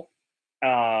module.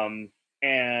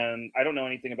 And I don't know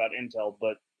anything about Intel,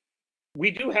 but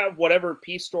we do have whatever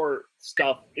pstore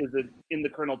stuff is in the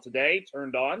kernel today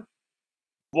turned on.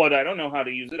 But I don't know how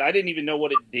to use it. I didn't even know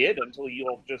what it did until you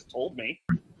all just told me.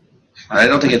 I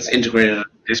don't think it's integrated in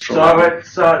distro.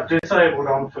 So it's disabled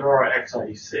on Fedora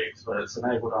x86, but it's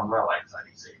enabled on RHEL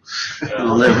x86.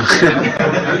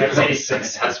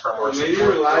 x86 has firmware Maybe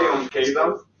support. rely on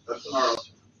KDump. That's another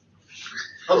option.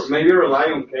 Oh, maybe rely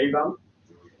on KDump.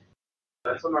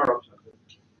 That's another option.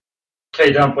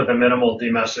 KDump with a minimal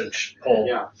demessage pull.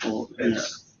 Yeah.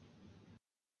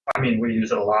 I mean, we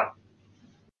use it a lot.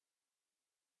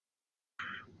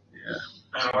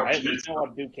 I didn't know how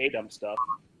to do KDump stuff.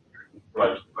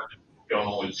 Right.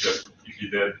 Kernel is just if you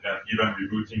did even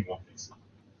rebooting won't fix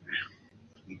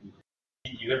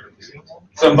it.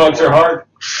 Some bugs are hard.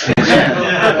 But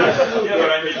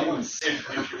I mean,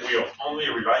 if we only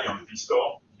rely on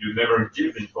pstore, you never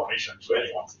give the information to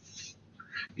anyone.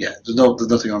 Yeah, there's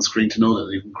nothing on screen to know that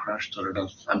it even crashed other than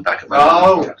I'm back at my.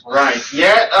 Oh, right.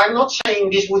 Yeah, I'm not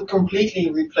saying this would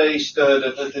completely replace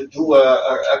the do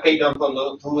a KDump on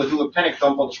the do a panic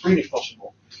dump on the screen if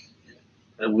possible.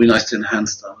 It would be nice to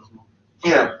enhance that as well.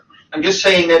 Yeah, I'm just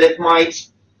saying that it might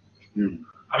be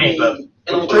an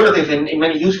alternative in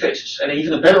many use cases, and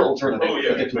even a better alternative. Oh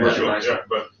yeah, sure,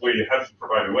 but we have to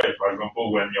provide a way. For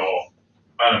example, when your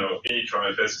any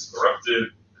kernel test is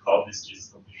corrupted, hard disk is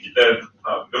completely dead,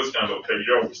 those kind of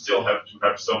failure, we still have to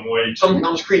have some way something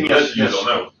on the screen. Yes, you don't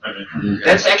know. I mean,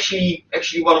 that's actually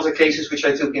one of the cases which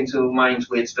I took into mind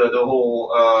with the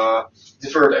whole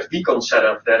deferred FBCon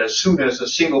setup. That as soon as a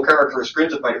single character is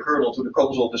printed by the kernel to the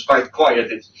console, despite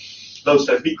quiet, it loads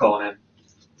the FBCon and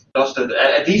does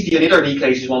at least the initrd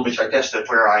case is one which I tested,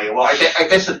 where I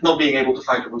tested not being able to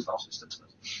find the root file system,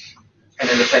 and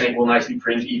then the panic will nicely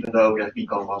print even though the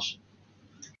FBCon was.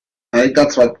 I think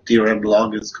that's what DRM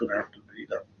log is going to have to be.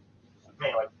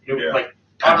 I mean, like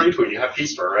on reboot, you have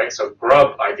pstore, right? So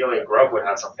ideally Grub would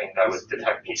have something that would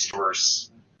detect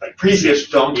pstores like previous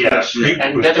dump, yeah,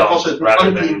 and that it was an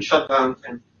unclean shutdown.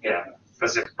 Yeah,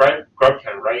 because if Grub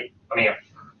can write, I mean,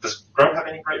 does Grub have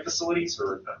any write facilities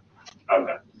or?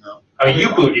 Okay. No. I mean,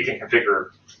 U-boot you can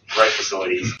configure write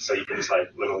facilities, so you can just like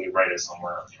literally write it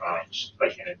somewhere,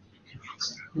 like in it.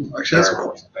 Actually, that's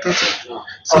cool.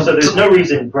 Also, there's no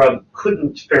reason Grub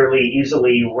couldn't fairly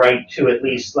easily write to at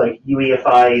least like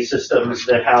UEFI systems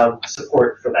that have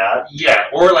support for that. Yeah,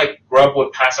 or like Grub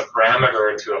would pass a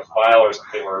parameter into a file or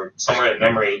something, or somewhere in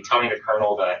memory, telling the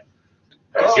kernel that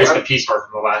here's the pstore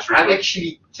from the last reboot. I'm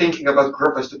actually thinking about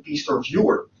Grub as the pstore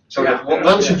viewer. So that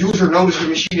once a user knows the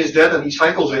machine is dead and he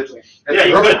cycles it,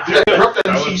 and Grub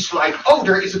then sees like, oh,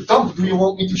 there is a dump. Do you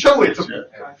want me to show it?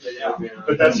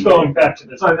 But that's going back to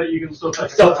the so that you can still take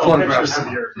cell pictures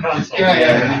of your console.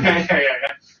 Yeah.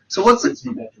 So what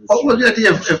would the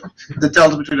idea of the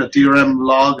delta between a DRM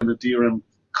log and a DRM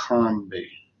con be?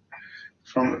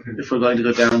 If we're going to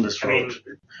go down this road.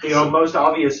 I mean, most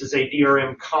obvious is a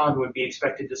DRM con would be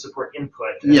expected to support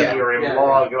input. And Yeah. a DRM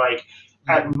log, like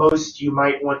at most, you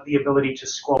might want the ability to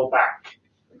scroll back.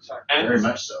 And, very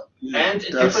much so. And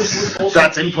difference would also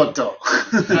that's input though.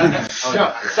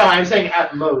 No, I'm saying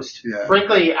at most. Yeah.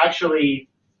 Frankly, actually,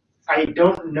 I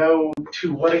don't know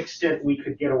to what extent we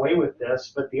could get away with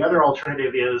this, but the other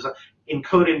alternative is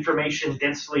encode information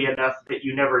densely enough that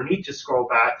you never need to scroll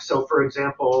back. So, for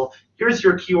example, here's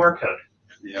your QR code.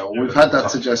 Yeah, we've had that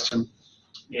suggestion.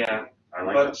 Yeah. I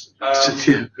like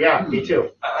But, yeah, me too.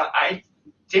 I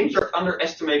think you're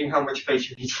underestimating how much space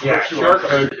you need for Yeah, a QR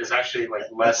code is actually like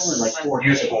less only like 4K.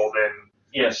 useful than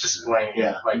Yes. displaying.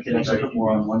 Yeah, like you can actually put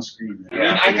more on one screen. I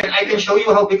mean, I can show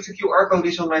you how big the QR code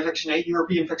is on my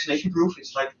European vaccination proof.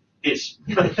 It's like this.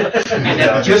 And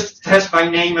then just has my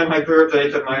name and my birth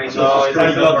date and my No, it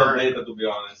has a lot of data, to be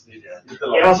honest.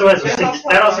 It also has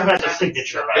that also has a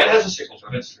signature, right? It has a signature.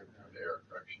 That's true.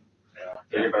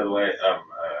 Yeah, by the way,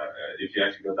 if you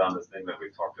actually go down this thing that we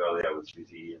talked earlier with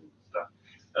 3D and stuff,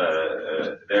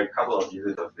 there are a couple of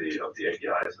uses of the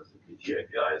APIs, of the PT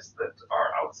APIs that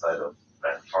are outside of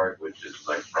that part, which is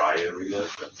like Braille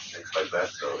readers and things like that.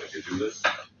 So if you do this,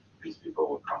 these people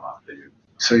will come after you.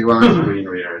 So you want to screen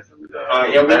readers and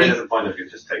yeah, very disappointed if you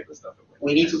just take the stuff away.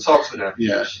 We need to talk to them.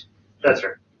 Yeah. That's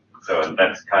right. So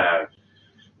that's kind of,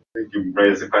 you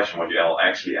raise the question what you'll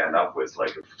actually end up with,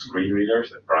 like screen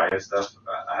readers and Braille stuff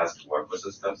has to work with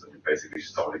this stuff, so you're basically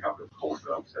starting up with whole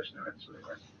session eventually,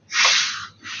 right?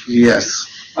 Yes.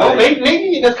 Well,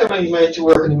 maybe that can be made to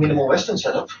work in a minimal Western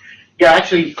setup. Yeah,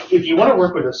 actually, if you want to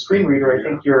work with a screen reader, I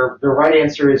think the right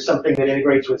answer is something that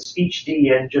integrates with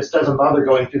SpeechD and just doesn't bother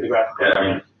going through the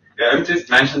graphical. I'm just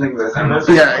mentioning this. I'm not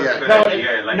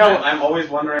I'm always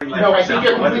wondering, like, no, for I think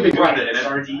example, you're what do we do completely with the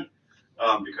right.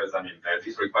 NFRD? Because, I mean,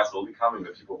 these requests will be coming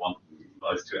that people want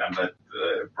us to embed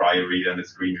Braille reader and the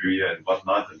screen reader and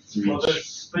whatnot, and speech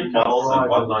models and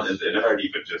whatnot in the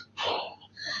NFRD, but just...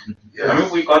 I mean,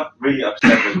 we got really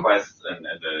upset requests and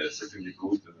the system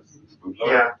reboot and the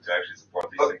bootloader to actually support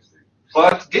these things.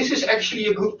 But this is actually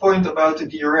a good point about the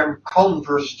DRM con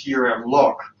versus DRM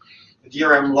log. The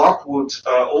DRM log would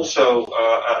also,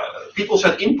 people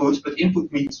said input, but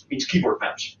input means keyboard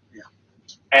maps. Yeah.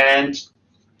 And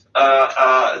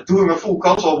doing a full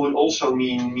console would also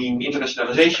mean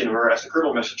internationalization, whereas the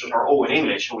kernel messages are all in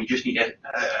English, so we just need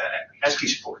ASCII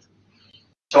support.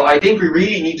 So I think we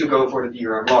really need to go for the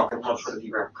DRM log and not for the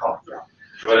DRM con.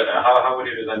 But how would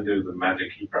you then do the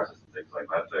magic key process and things like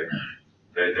that?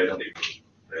 They don't even,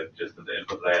 they're just in the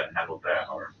input layer and handle there,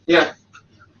 or... Yeah.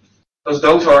 Because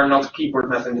those are not keyboard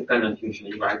map independent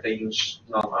usually, right? They use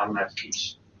non-unmapped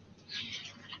keys.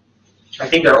 I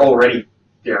think they're already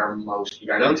there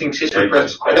mostly. I don't think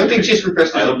sysrequest. I don't think sysrequest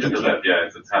is that. Yeah,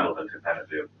 it's handled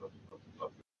independently of.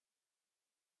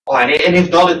 Oh, and if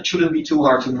not, it shouldn't be too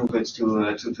hard to move it to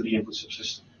the input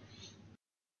subsystem.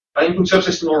 The input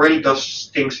subsystem already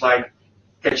does things like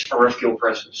catch RF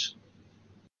presence,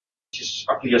 which is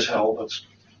ugly as hell, but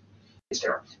it's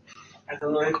there. I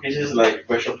don't know if this is like a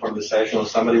question for the session or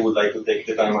somebody would like to take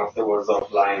the time afterwards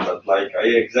offline, but like I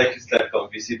exactly stepped on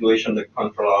this situation, the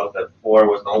control out that 4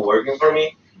 was not working for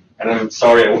me. And I'm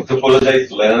sorry, I want to apologize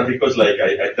to Leonard because like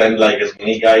I tend like as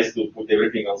many guys to put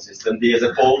everything on system D as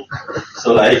a whole.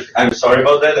 So like I'm sorry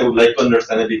about that. I would like to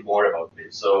understand a bit more about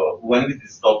this. So when did it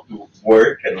stop to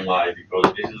work and why?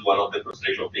 Because this is one of the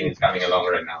frustration things coming along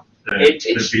right now. The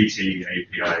BT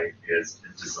API is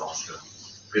a disaster.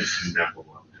 It's never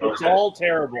worked. It's all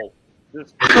terrible.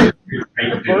 Just burn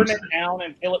it down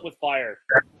and kill it with fire.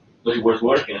 But it was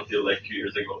working until like 2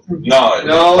 years ago. No.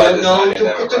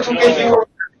 To give you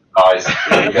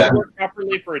It worked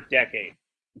properly for a decade.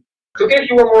 To give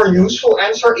you a more useful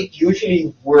answer, it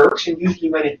usually works, and usually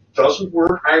when it doesn't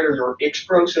work, either your X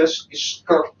process is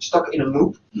stuck in a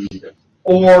loop,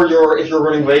 or if you're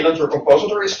running Wayland, your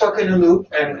compositor is stuck in a loop,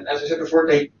 and as I said before,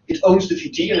 it owns the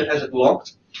VT and it has it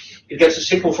locked. It gets a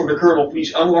signal from the kernel,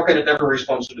 please unlock, and it never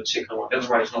responds to that signal. That's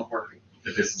why it's not working.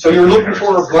 So you're looking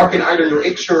for a bug in either your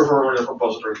X server or your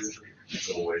compositor usually. It's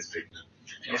always big.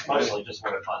 It's mostly just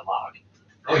when it's unlocked.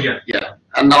 Oh yeah. Yeah,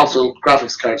 and also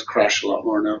graphics cards crash a lot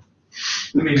more now.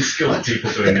 I mean, skilled people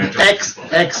doing their job.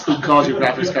 X could cause your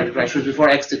graphics card to crash. Before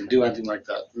X didn't do anything like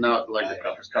that. Now, like the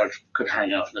graphics card could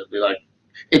hang out and it'd be like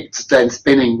it's then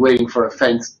spinning, waiting for a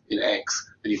fence in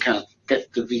X, and you can't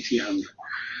get the VT handle.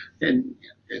 And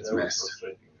it's messed.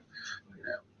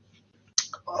 Yeah.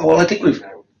 Well, I think we've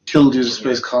killed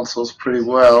Userspace consoles pretty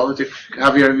well. Javier,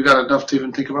 have you got enough to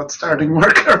even think about starting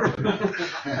work?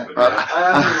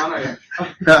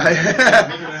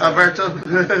 Alberto?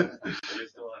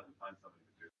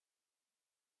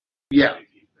 Yeah.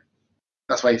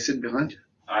 That's why he's sitting behind you.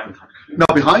 No,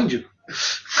 behind you.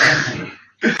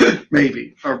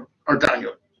 Maybe. Or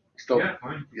Daniel. So, yeah,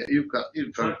 fine. Yeah, you've got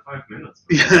like 5 minutes.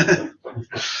 Yeah.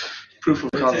 Proof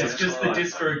of concept. It's just the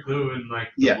distro glue and like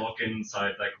the login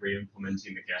side, like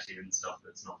re-implementing the Getty and stuff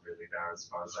that's not really there as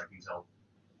far as I can tell.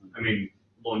 I mean,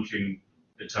 launching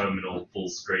the terminal full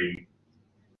screen,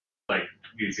 like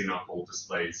using our full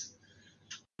displays,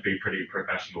 I'd be pretty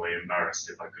professionally embarrassed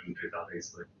if I couldn't do that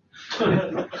easily.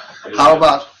 How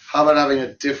about having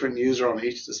a different user on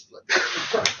each display?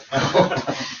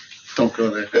 Don't go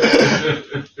there.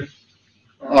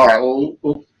 All right,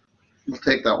 we'll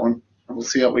take that one. We'll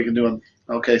see what we can do.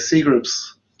 Okay,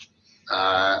 cgroups.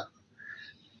 I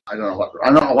don't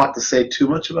know what to say too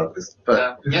much about this,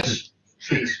 but yes,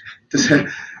 please.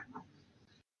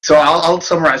 So I'll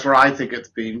summarize where I think it's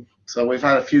been. So we've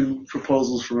had a few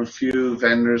proposals from a few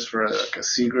vendors for like a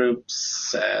C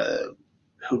groups,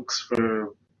 hooks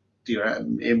for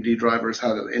AMD drivers.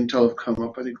 Had an Intel have come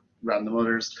up, I think, random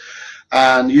others,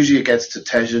 and usually it gets to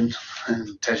Tejan,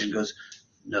 and Tejan goes,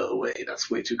 "No way,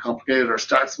 that's way too complicated." Or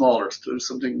start small, or do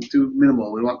something too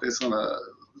minimal. We want this on a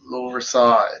lower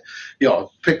side. You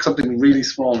know, pick something really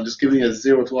small and just giving a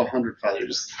 0 to 100 value,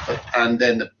 and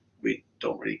then we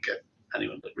don't really get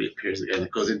anyone that reappears again.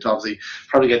 It goes into obviously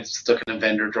probably gets stuck in a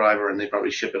vendor driver, and they probably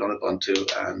ship it on Ubuntu,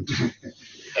 and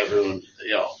everyone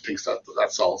thinks that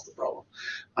solves the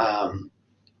problem.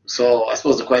 So I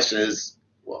suppose the question is,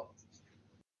 well,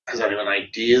 has anyone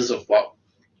ideas of what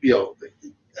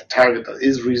a target that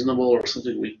is reasonable or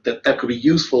something that could be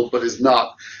useful but is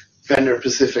not vendor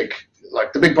specific?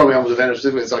 Like the big problem with the vendor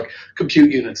specific is like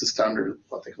compute units is standard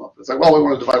what they come up with. It's like, well, we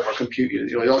want to divide our compute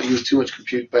units. You don't use too much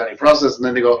compute by any process, and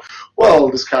then they go, well,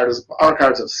 our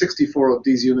cards have 64 of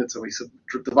these units, and we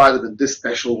divide them in this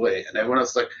special way. And everyone else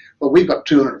is like, well, we've got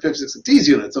 256 of these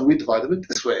units, and we divide them in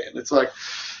this way. And it's like,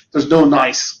 there's no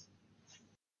nice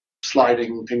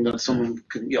sliding thing that someone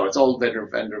can. It's all vendor.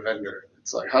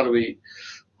 It's like,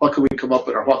 what can we come up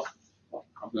with, or what? Well,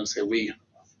 I'm going to say we.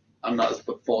 I'm not as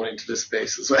falling into this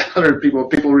space as well. Other people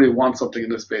really want something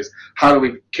in this space. How do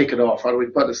we kick it off? How do we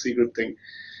put a C group thing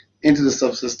into the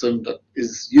subsystem that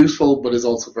is useful but is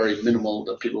also very minimal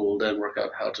that people will then work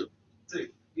out how to? So are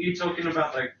you talking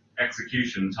about like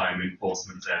execution time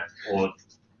enforcement there, or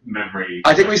memory?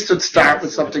 I think we should start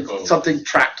with something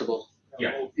tractable.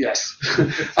 Yeah. Yes.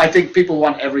 I think people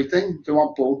want everything. They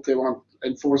want both. They want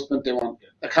enforcement. They want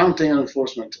accounting and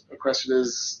enforcement. The question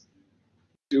is,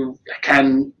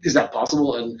 is that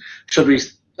possible? And should we,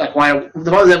 like, why the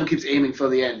problem is everyone keeps aiming for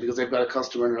the end because they've got a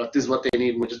customer and they're like, this is what they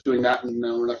need and we're just doing that and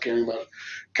we're not caring about it.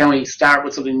 Can we start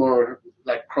with something more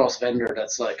like cross-vendor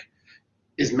that's like,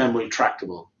 is memory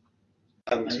tractable?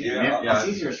 It's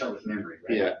easier to start with memory,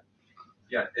 right? Yeah.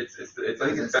 Yeah, I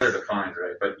think it's better defined,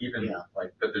 right? But even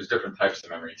like that, there's different types of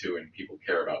memory too, and people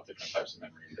care about different types of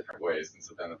memory in different ways. And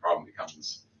so then the problem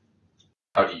becomes,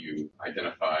 how do you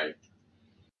identify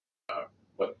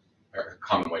what a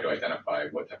common way to identify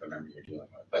what type of memory you're dealing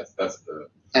with? That's the.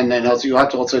 And then also you have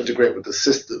to also integrate with the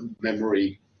system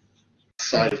memory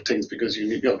side of things because you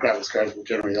need graphics cards will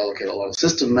generally allocate a lot of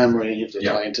system memory, and you have to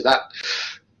tie into that.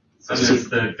 So there's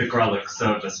the Gralloc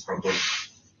service problem,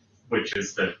 which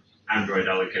is that Android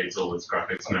allocates all its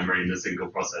graphics memory in a single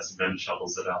process and then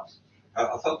shovels it out.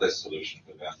 I thought there's a solution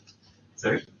for that.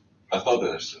 Sorry? I thought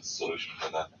there's a solution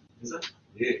for that. Is it?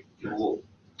 Yeah. Well,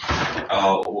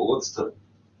 what's the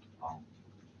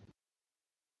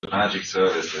magic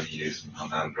service that you use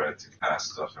on Android to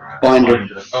pass stuff around? Binder.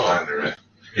 Binder, right?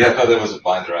 Yeah, I thought there was a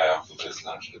binder after this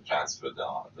and actually transferred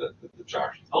the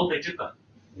charge. Oh, they did that.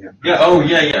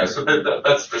 Yeah. So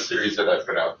that's the series that I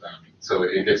put out. So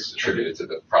it gets attributed to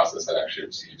the process that actually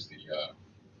receives the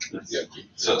IP.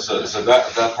 So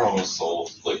that problem is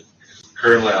solved. Like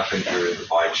currently, I think you're in the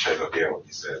bike shape of what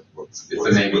you said. With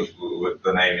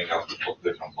the naming of the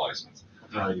different placements.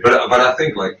 But I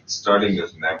think like starting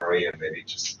with memory and maybe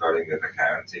just starting with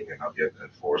accounting and not yet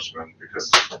enforcement,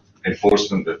 because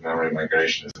enforcement with memory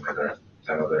migration is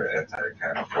another entire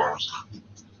can of worms.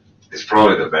 It's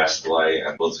probably the best way,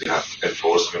 and once you have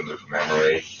enforcement with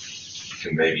memory, you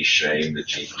can maybe shame the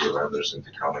GPU vendors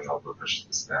into coming up with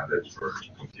a standard for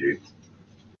compute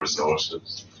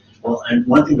resources. Well, and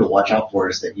one thing to watch out for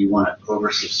is that you want to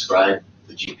oversubscribe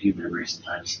the GPU memory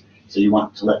sometimes. So you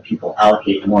want to let people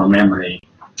allocate more memory,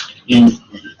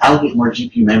 allocate more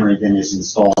GPU memory than is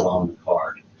installed on the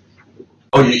card.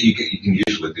 Oh, you can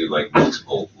usually do like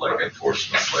multiple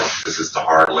enforcements, like this is the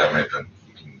hard limit, and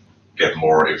get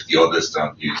more if the others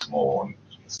don't use more and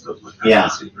stuff like that. Yeah,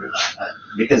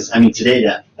 because today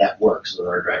that works with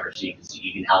our drivers. You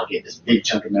can allocate this big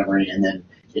chunk of memory and then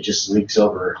it just leaks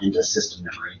over into system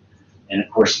memory. And of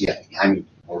course,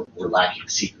 we're lacking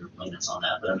C group limits on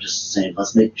that. But I'm just saying,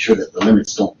 let's make sure that the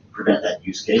limits don't prevent that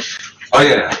use case. Oh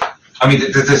yeah,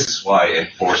 this is why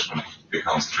enforcement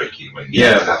becomes tricky when you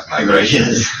have that migration,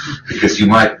 because you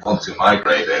might want to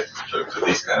migrate it to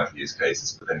these kind of use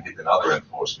cases, but then hit another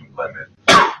enforcement limit,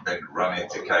 then run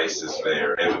into cases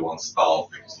where everyone's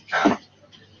stalled because you can't.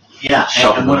 Yeah,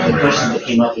 and one of the questions that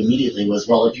came up immediately was,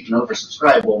 well, if you can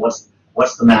oversubscribe, well,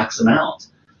 what's the max amount?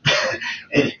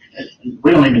 and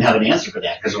we don't even have an answer for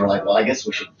that because we're like, well, I guess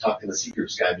we should talk to the C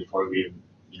groups guy before we,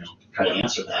 try to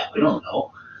answer that. We don't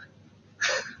know.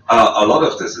 A lot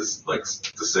of this is like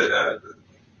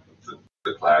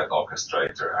the cloud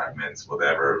orchestrator, admins,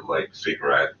 whatever,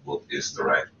 figure out what is the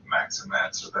right max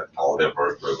amount so that all their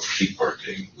work will keep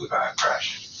working without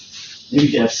crashing. Maybe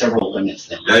you could have several limits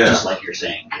then, Yeah, yeah. just like you're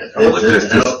saying. Well,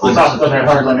 Soft limit,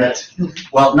 hard limit.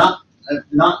 Well, not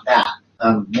that.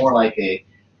 More like a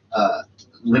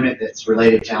limit that's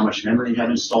related to how much memory you have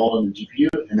installed on the GPU,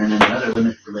 and then another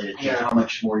limit related to how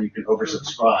much more you can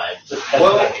oversubscribe.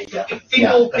 Well, Yeah,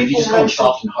 but if you just go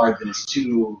soft and hard, then it's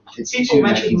too. People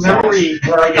mention Memory,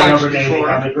 where I get types overnating, before.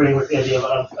 I'm agreeing with the idea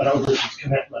of an overuse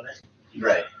commit limit.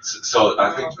 Right. So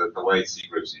I think that the way C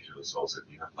groups usually solves it,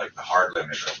 you have like the hard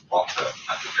limit at the bottom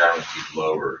and the guaranteed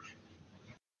lower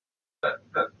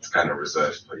that's kind of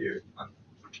reserved for you.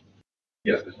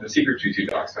 Yeah, the C group G2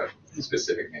 docs have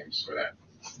specific names for that.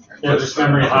 Yeah, just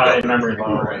memory high, memory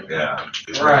low. Yeah.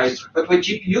 Right, but with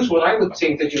GPUs, what I would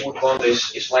think that you would want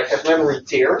is like have memory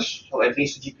tiers, so at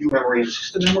least the GPU memory and the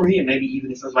system memory, and maybe even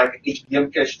if there's like an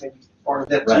HBM cache, maybe part of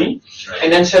that too.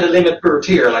 And then set a limit per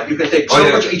tier, like you can take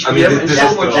so much HBM and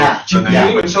so much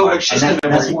GPU and so much system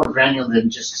memory. That's more granular than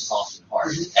just soft and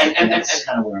hard. And that's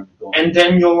kind of where I'm going. And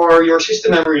then your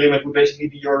system memory limit would basically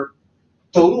be your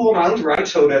total amount, right?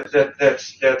 So that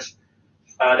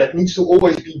needs to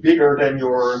always be bigger than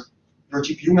your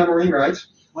GPU memory, right?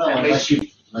 Well, unless you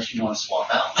want to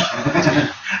swap out,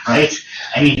 right?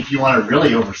 I mean, if you want to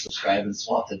really oversubscribe and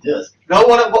swap the disk. No,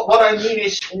 what I mean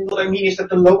is that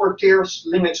the lower tiers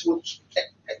limits would,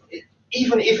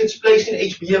 even if it's placed in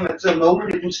HBM at the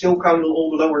moment, it would still count on all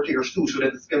the lower tiers too, so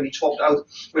that it can be swapped out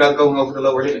without going over the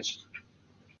lower limits.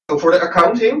 So for the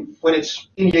accounting, when it's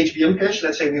in the HBM cache,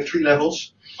 let's say we have 3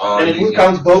 levels, then it would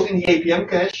count both in the HBM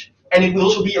cache, and it will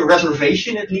also be a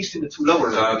reservation, at least in the 2 lower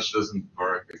levels. That doesn't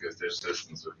work because there's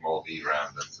systems with more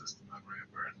VRAM than system memory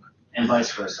apparently. And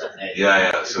vice versa.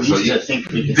 Yeah. So this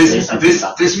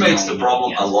makes the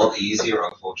problem a lot easier.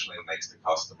 Unfortunately, it makes the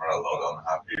customer a lot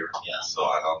unhappier. Yeah. So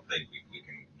I don't think we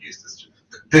can use this.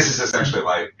 This is essentially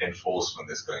why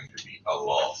enforcement is going to be a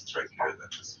lot trickier than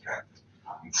just accounting.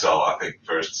 And so I think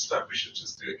first step we should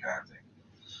just do accounting,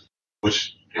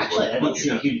 which. Actually, I don't see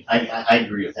a huge. I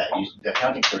agree with that. Use the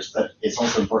accounting first, but it's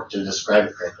also important to describe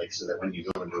it correctly so that when you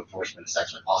go into enforcement, it's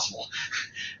actually possible.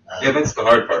 Yeah, that's the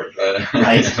hard part.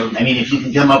 Right. I mean, if you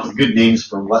can come up with good names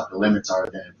for what the limits are,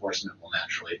 then enforcement will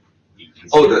naturally.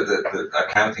 Oh, the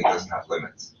accounting doesn't have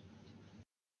limits.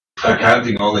 The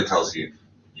accounting only tells you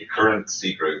your current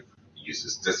C group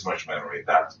uses this much memory,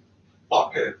 that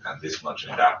bucket, and this much in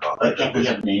that bucket. But can't we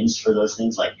have names for those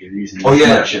things? Like you're using this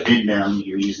much of VidMem,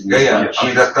 you're using this much. I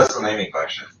mean, that's the naming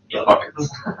question. Yeah. Buckets.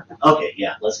 Okay,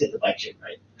 yeah, let's get the bike shape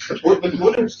right. But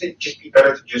wouldn't it just be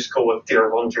better to just call it tier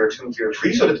 1, tier 2, tier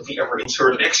 3, so that if we ever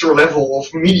insert an extra level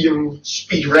of medium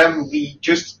speed RAM, we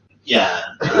just... Yeah.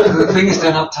 The thing is,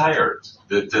 they're not tired.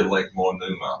 They're like more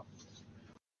NUMA.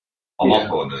 A lot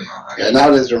more NUMA. Yeah,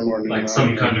 nowadays they're more NUMA. Like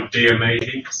some kind of DMA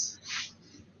heaps.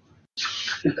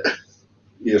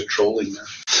 You're trolling now.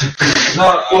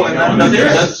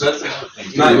 That's another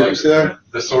thing. Not Like, there.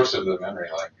 the source of the memory,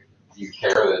 like, do you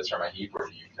care that it's from a heap or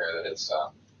do you care that it's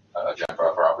a gen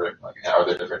buffer object? Like, are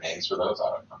there different names for those?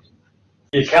 I don't know.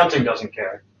 The accounting doesn't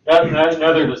care.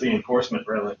 Neither does the enforcement,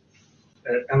 really.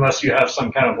 Unless you have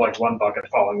some kind of like one bucket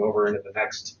falling over into the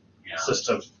next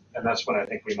system, and that's when I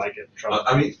think we might get in trouble.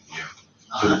 I mean,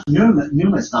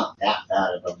 NUMA's not that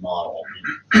bad of a model.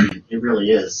 It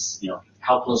really is. You know,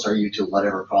 how close are you to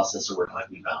whatever processor we're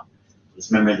talking about?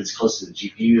 This memory that's close to the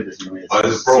GPU, this memory that's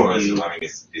close the problem to the is, CPU. I mean,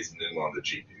 it's NUMA on the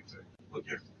GPU too. Look,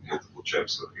 you have multiple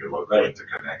chips with your local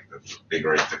interconnect,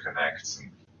 bigger interconnects,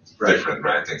 and different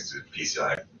ratings to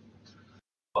PCI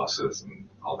buses and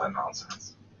all that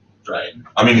nonsense. Right.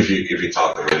 I mean, if you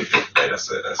talk a really big data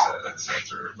center,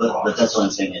 But that's what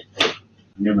I'm saying.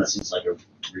 NUMA seems like a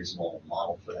reasonable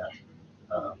model for that.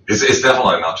 It's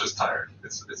definitely not just tired.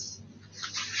 It's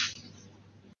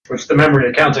Which the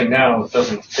memory accounting now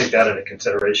doesn't take that into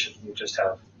consideration. You just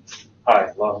have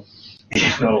high, low.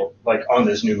 There's no, like on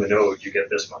this NUMA node, you get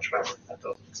this much memory. That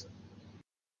doesn't exist.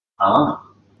 Ah,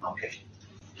 okay.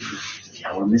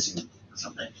 Yeah, we're missing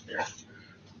something there.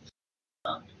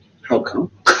 How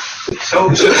come? So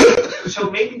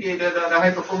maybe the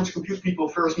high performance compute people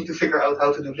first need to figure out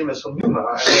how to do limits on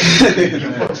NUMA.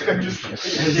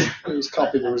 Just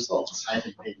copy the results. I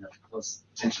haven't paid enough close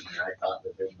attention here. I thought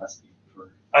that there must be for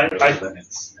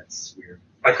limits. That's weird.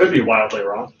 I could be wildly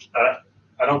wrong.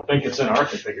 I don't think it's in our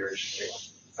configuration.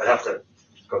 I'd have to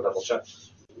go double check.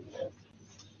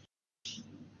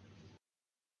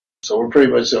 So we're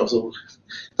pretty much also.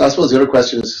 I suppose the other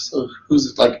question is, so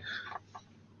who's like,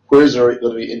 where's there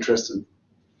going to be interested in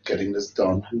getting this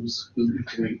done? Who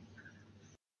can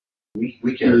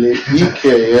we care. We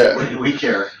care, yeah. We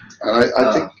care.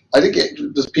 And I think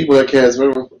there's people that care as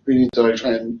well. We need to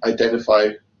try and identify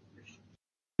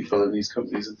people in these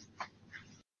companies and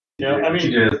Yeah, I mean,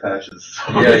 TJS patches.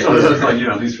 Yeah, So it's just like, you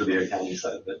know, at least for the accounting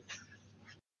side of it.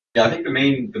 Yeah, I think the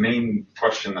main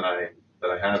question that I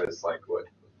have is like what,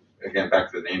 again,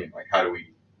 back to the naming, like how do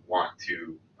we want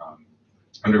to,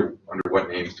 under what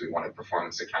names do we want to perform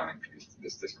this accounting for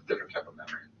this different type of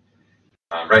memory?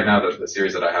 Right now, the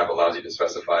series that I have allows you to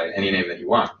specify any name that you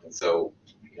want, and so,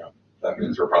 you know, that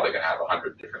means we're probably going to have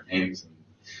 100 different names, and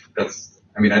that's,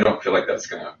 I mean, I don't feel like that's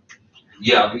going to.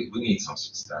 Yeah, we need some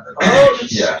standard.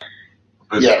 Yeah.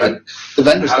 But, yeah, but the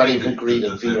vendors can't having even agree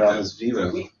that VRAM is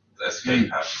VRAM. The SK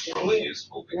patch is probably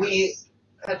useful. We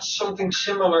had something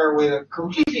similar with a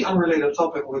completely unrelated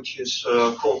topic, which is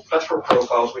called platform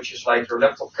profiles, which is like your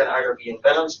laptop can either be in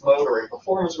balanced mode or in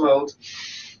performance mode.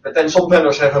 But then some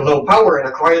vendors have a low power and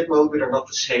a quiet mode, but they're not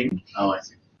the same. Oh, I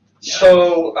see. Yeah.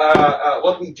 So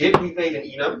what we did, we made an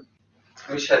enum.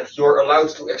 We said you're allowed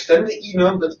to extend the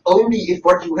enum, but only if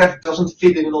what you have doesn't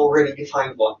fit in an already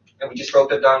defined one. And we just wrote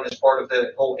that down as part of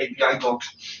the whole API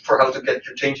docs for how to get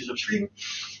your changes upstream.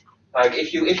 Like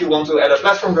if you want to add a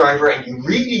platform driver and you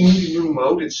really need a new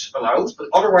mode, it's allowed, but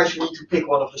otherwise you need to pick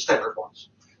one of the standard ones.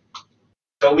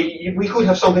 So we could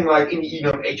have something like in the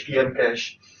enum HBM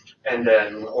cache, and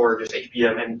then or just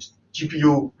HBM and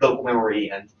GPU local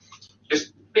memory, and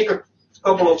just pick a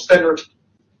couple of standard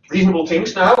reasonable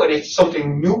things now, and if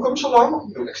something new comes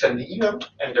along, you extend the enum,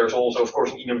 and there's also, of course,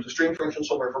 an enum to string function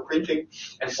somewhere for printing,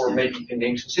 and for maybe the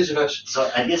names in syslabus. So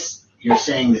I guess you're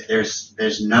saying that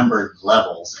there's numbered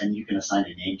levels, and you can assign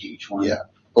a name to each one. Yeah,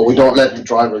 but we don't let the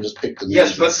driver just pick the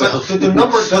Yes, names but itself. the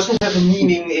number doesn't have a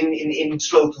meaning in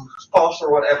slow to fast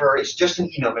or whatever. It's just an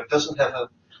enum. It doesn't have a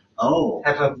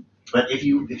But if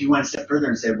you went a step further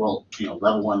and said, well, you know,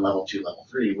 level 1, level 2, level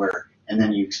 3, and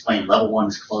then you explain level 1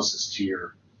 is closest to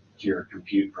your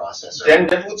compute processor. Then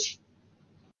that would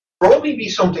probably be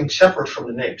something separate from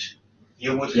the names.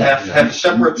 You would have a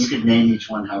separate. You could name each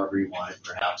one however you wanted,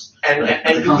 perhaps. And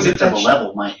the concept of a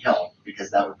level might help,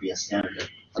 because that would be a standard.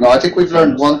 No, I think we've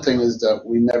learned one thing is that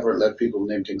we never let people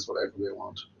name things whatever they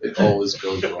want. It always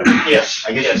goes wrong. Yes,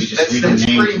 I guess you could just leave that's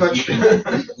the name. pretty much. You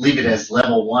can leave it as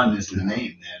level 1 is the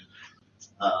name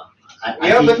then. I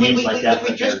Yeah, think but names like that.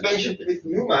 we just mentioned with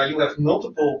Numa, you have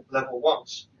multiple level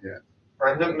 1s. Yeah.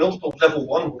 Right, multiple level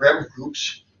 1 RAM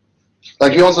groups.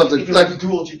 Like you also have If to you have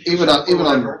dual GPUs even on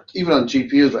whatever.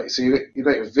 GPUs, right? So you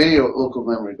got your video local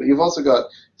memory, but you've also got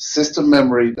system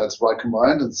memory that's write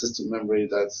combined and system memory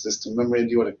that's system memory.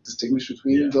 And you want to distinguish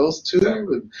between those two.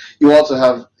 And you also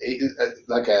have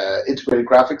integrated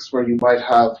graphics where you might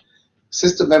have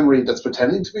system memory that's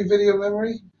pretending to be video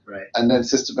memory, right? And then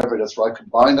system memory that's write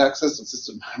combined access and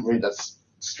system memory that's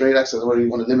straight access. Where you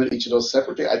want to limit each of those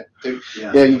separately.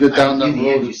 You go down that in the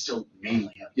road. end, you still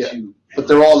mainly have two. But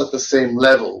they're all at the same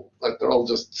level. Like they're all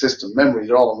just system memory.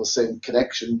 They're all on the same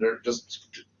connection. They're just,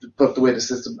 but the way the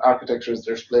system architecture is,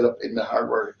 they're split up in the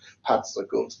hardware paths that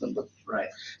go to them. But right,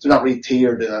 they're not really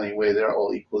tiered in any way. They're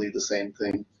all equally the same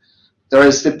thing.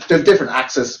 There's different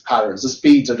access patterns. The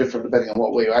speeds are different depending on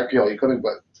what way you're coming.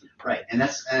 But right, and I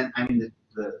mean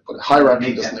the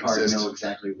hierarchy doesn't exist. Know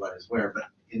exactly what is where, but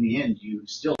in the end, you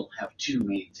still have two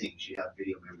main things. You have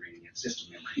video memory and you have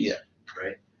system memory. Yeah.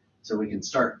 Right. So we can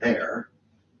start there.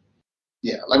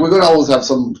 Yeah, like we're going to always have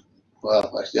some.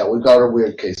 Well, actually, yeah, we've got our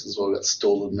weird cases where we've got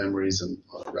stolen memories and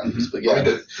randoms, but yeah,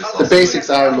 the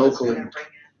basics are local. And,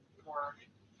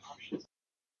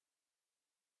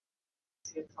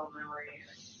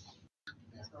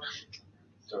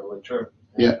 Totally true.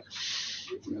 Yeah.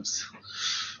 Yes.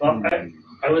 Well,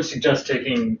 I would suggest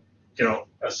taking,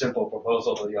 a simple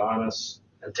proposal to Johannes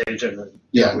and Tejan, and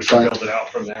we can build it out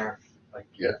from there. Like,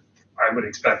 I would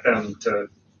expect them to,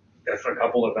 if a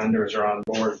couple of vendors are on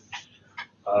board,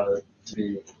 to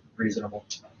be reasonable.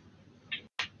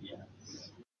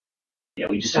 Yeah,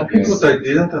 we just I think what I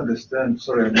didn't understand,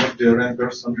 sorry, I'm not the right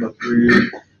person, but we,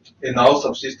 in our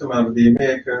subsystem RD,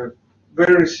 make a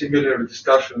very similar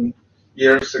discussion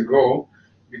years ago,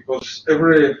 because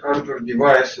every hardware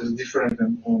device is different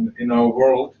in our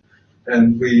world,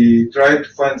 and we try to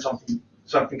find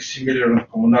something similar and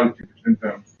commonality between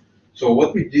them. So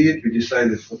what we did, we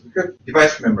decided that we have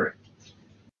device memory.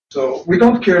 So we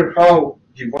don't care how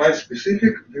device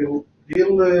specific will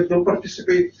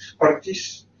participate,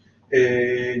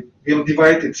 will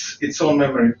divide its own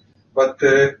memory. But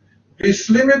this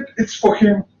limit, it's for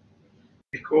him,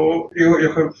 because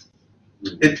you have,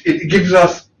 it gives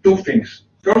us two things.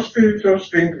 First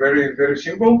thing, very, very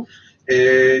simple,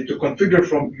 to configure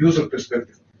from user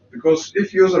perspective. Because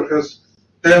if user has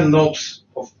 10 nodes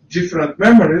of different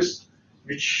memories,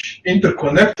 which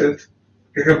interconnected,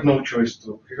 you have no choice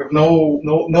to. You have no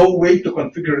way to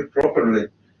configure it properly.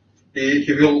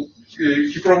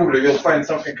 he probably will find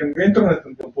something in the internet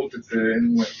and will put it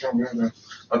in from the internet.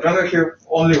 But when I have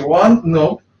only one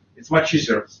node, it's much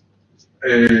easier.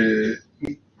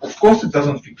 Of course, it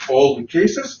doesn't fit all the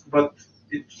cases, but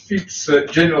it fits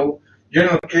general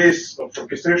case of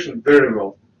orchestration very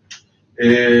well.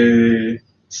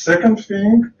 Second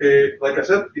thing, like I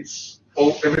said, it's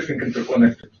everything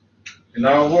interconnected. In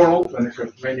our world, when you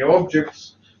have many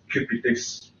objects, Qt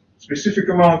takes specific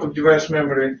amount of device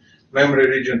memory, memory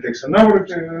region takes another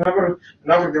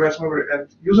device memory, and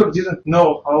user didn't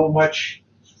know how much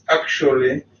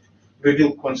actually they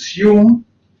will consume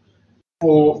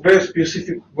for very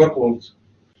specific workloads.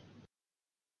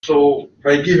 So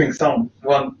by giving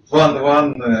one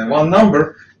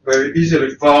number, they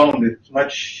easily found it.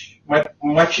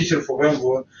 Much easier for them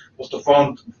was to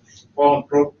found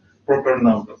proper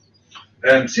number.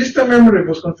 And system memory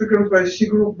was configured by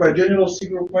cgroup, by general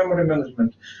cgroup memory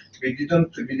management. We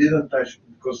didn't touch it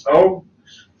because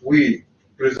we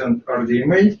present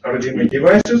RDMA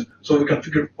devices, so we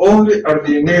configure only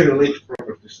RDMA related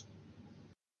properties.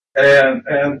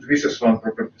 And this is one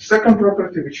property. Second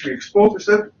property which we exposed, we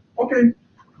said, okay,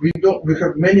 we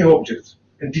have many objects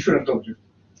and different objects.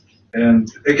 And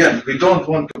again, we don't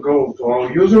want to go to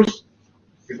our users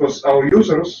because our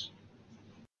users,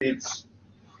 it's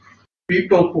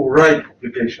people who write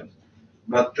applications,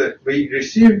 but we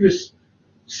receive these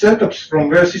setups from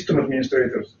their system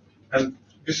administrators, and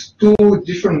these two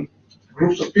different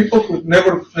groups of people who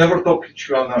never talk each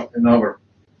another,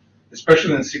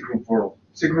 especially in C group world.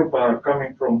 C group are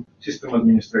coming from system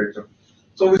administrator.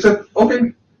 So we said,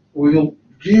 okay, we will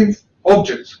give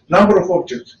objects, number of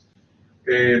objects.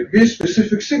 This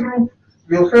specific C group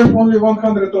will have only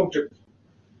 100 objects,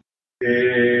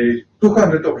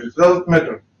 200 objects, doesn't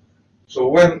matter. So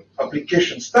when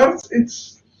application starts,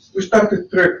 we start to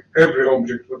track every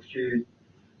object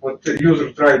what the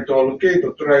user tried to allocate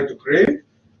or tried to create,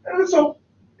 and so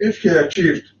if he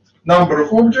achieved number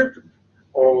of objects,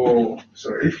 or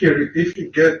sorry, if he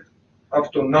get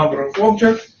up to number of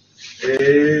objects,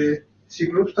 C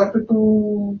group started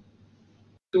to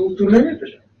limit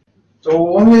it.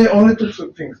 So only two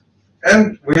things.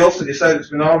 And we also decided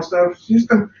in our staff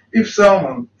system, if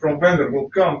someone from vendor will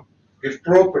come with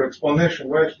proper explanation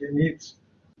why he needs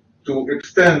to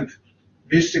extend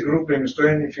this group limits to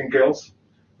anything else,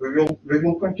 we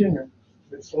will continue.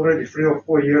 It's already 3 or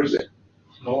 4 years.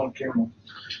 No one came on.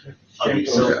 Okay,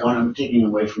 so what I'm taking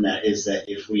away from that is that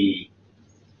if we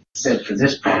said for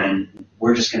this problem,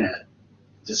 we're just gonna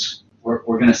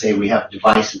we're gonna say we have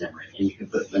device memory, and you can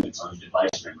put limits on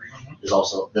device memory.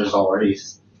 There's already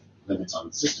limits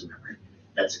on system memory.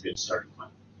 That's a good starting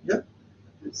point. Yep.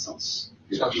 It sounds.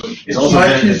 It's also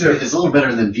better, it's a little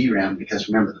better than VRAM because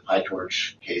remember the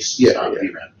PyTorch case is not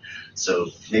VRAM. So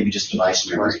maybe just device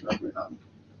memory.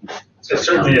 It's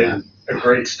certainly a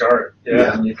great start.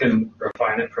 Yeah, and you can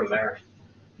refine it from there.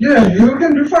 Yeah, you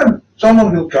can refine.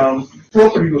 Someone will come,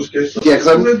 proper use case. Yeah,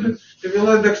 because they will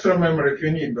add extra memory if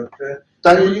you need, but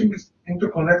it's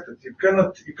interconnected. You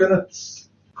cannot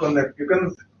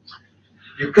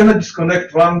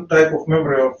disconnect one type of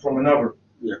memory from another.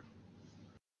 Yeah.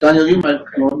 Daniel, you might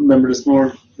remember this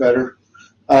more better.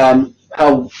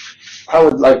 How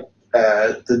would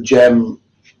the gem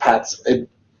paths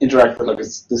interact with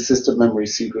the system memory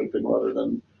C grouping rather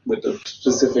than with the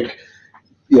specific,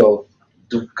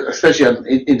 especially on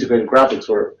integrated graphics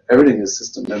where everything is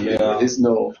system memory. Yeah. There is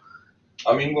no.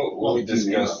 I mean, what we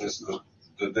discussed is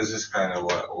that this is kind of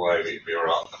why we are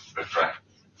on the track.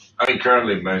 I mean,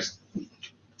 currently most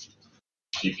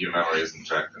GPU memory isn't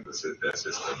tracked in the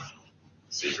system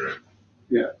C group.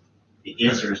 Yeah. The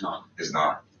answer is not. Is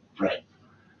not. Right.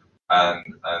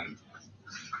 And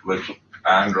like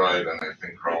Android and I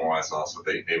think Chrome OS also,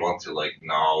 they want to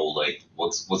know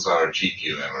what's our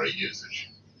GPU memory usage,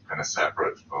 kind of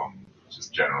separate from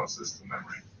just general system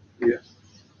memory. Yeah.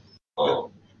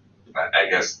 Well, I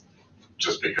guess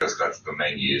just because that's the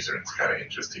main user, it's kind of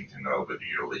interesting to know whether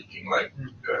you're leaking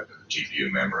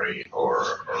GPU memory or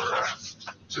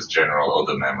just general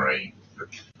other memory.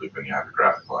 When you have a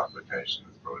graphical application,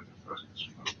 it's probably the first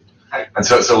question. And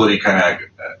so what he kind of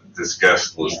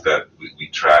discussed was that we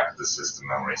track the system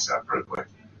memory separately.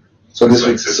 So this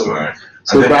would system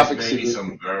so and graphics maybe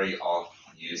some very off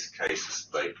use cases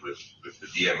like with the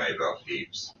DMA BoF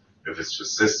heaps. If it's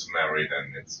just system memory,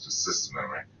 then it's just system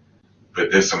memory. But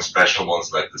there's some special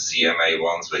ones like the CMA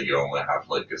ones where you only have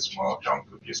a small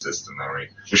chunk of your system memory,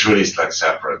 which really is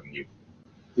separate, and you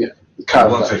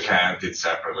want to count it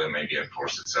separately, maybe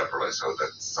enforce it separately, so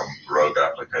that some rogue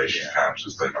application can't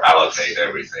just allocate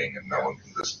everything and no one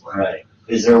can display. Right.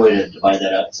 Is there a way to divide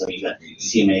that up so you got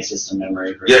CMA system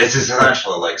memory? Yeah, it's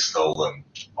essentially like stolen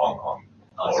on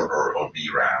or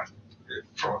VRAM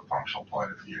from a functional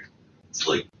point of view. It's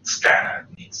like scanner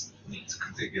needs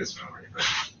contiguous memory. But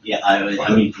yeah,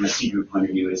 I mean, from a C group point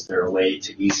of view, is there a way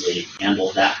to easily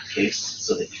handle that case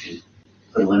so that you can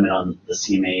put a limit on the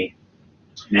CMA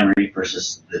memory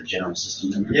versus the general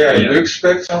system memory? Yeah, you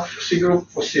expect some C group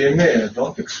for CMA. I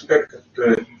don't expect that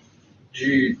the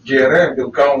GRM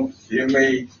will count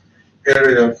CMA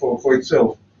area for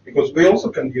itself, because we also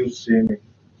can use CMA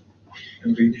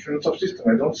in the different subsystem.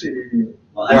 I don't see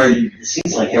why. It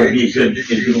seems like it would be good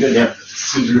to have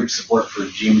C group support for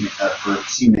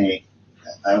CMA.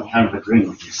 I'm kind of agreeing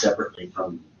with you separately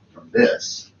from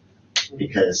this,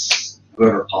 because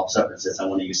whoever pops up and says, I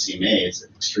want to use CMA, it's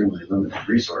an extremely limited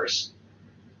resource.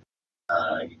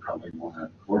 You probably want to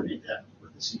coordinate that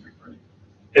with the C group, right?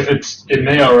 If it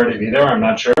may already be there, I'm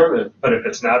not sure, but if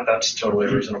it's not, that's totally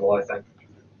reasonable, I think.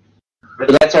 But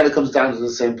that kind of comes down to the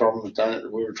same problem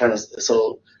we were trying to.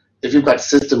 So if you've got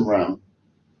system RAM,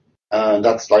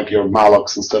 that's like your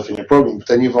mallocs and stuff in your program, but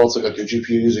then you've also got your GPU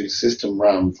using system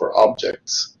RAM for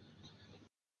objects.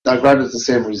 Now, granted, it's the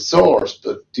same resource,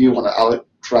 but do you want to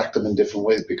track them in different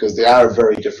ways, because they are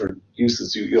very different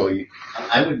uses?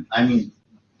 I mean,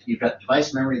 you've got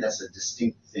device memory, that's a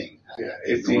distinct thing. Yeah,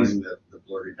 it's ignoring the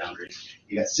blurry boundaries.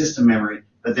 You got system memory,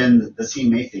 but then the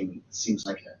CMA thing seems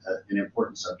like an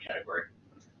important subcategory,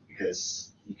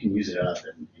 because you can use it up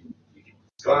and you can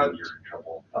go in your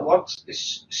trouble. What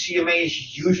is CMA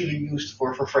is usually used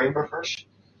for frame buffers,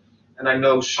 and I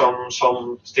know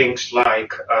some things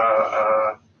like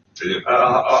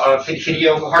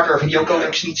hardware video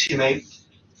codecs need CMA.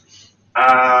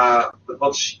 But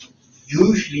what's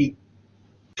usually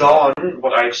done,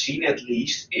 what I've seen at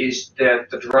least, is that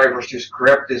the drivers just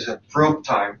grab this at probe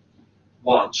time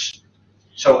once.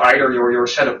 So either your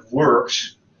setup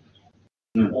works,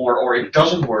 or it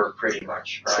doesn't work pretty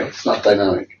much, right? So it's not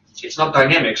dynamic. It's not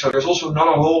dynamic, so there's also not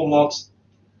a whole lot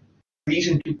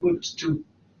reason to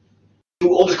do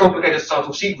all this complicated stuff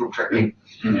of C groups, I think.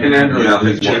 In Android, I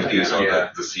think GPUs are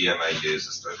that the CMA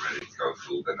uses that ready to go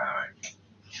full dynamic.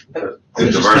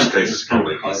 In the worst case, it's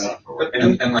probably easy.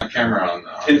 And like camera on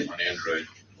Android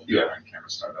will be on camera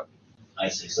startup. I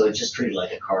see. So it's just treated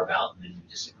like a carve out, and then you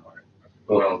just ignore it.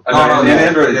 Well, in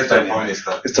Android, that's the point is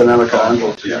that it's dynamic on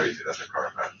Android. Treated as a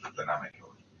carve out, dynamic.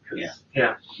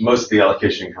 Yeah. Most of the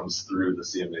allocation comes through the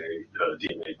CMA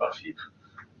DMA buff heap,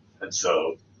 and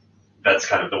so that's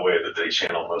kind of the way that they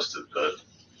channel most of the.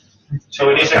 So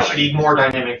it is actually more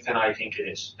dynamic than I think it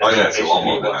is. That's it's a lot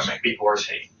more what dynamic. people are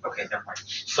saying. Okay, never mind.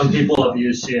 Some people have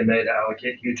used CMA to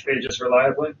allocate huge pages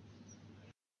reliably.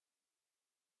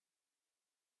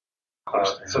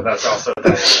 So that's also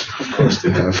of course they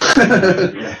have.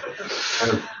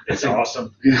 It's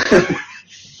awesome.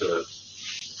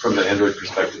 From the Android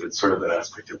perspective, it's sort of that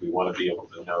aspect of we want to be able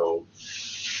to know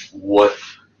what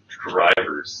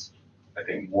drivers, I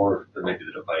think more than maybe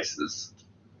the devices,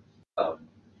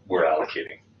 we're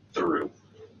allocating through.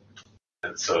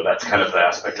 And so that's kind of the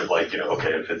aspect of like,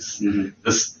 okay, if it's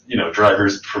this,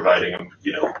 drivers providing them,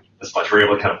 this much, we're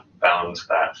able to kind of bound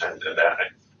that and that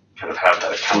and kind of have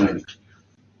that accounting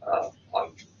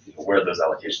on where those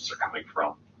allocations are coming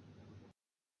from.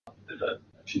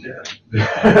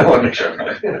 I want to make sure I'm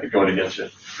not going against you.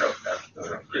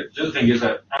 The other thing is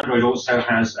that Android also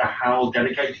has a HAL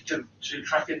dedicated to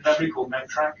tracking memory called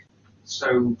memtrack.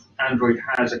 So Android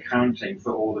has accounting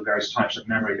for all the various types of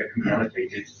memory that can be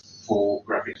allocated for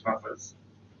graphics buffers.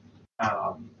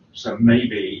 So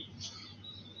maybe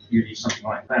you need something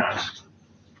like that.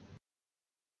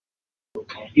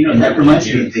 That reminds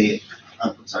me of the.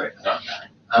 Sorry.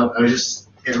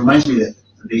 It reminds me that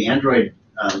the Android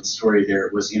story there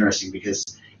was interesting, because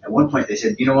at one point they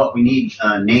said, you know what, we need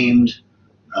named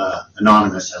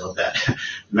anonymous, I love that,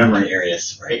 memory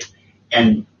areas, right?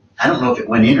 And I don't know if it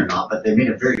went in or not, but they made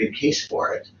a very good case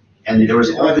for it. And there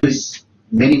was all these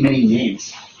many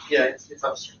names. Yeah, it's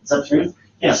upstream. It's upstream?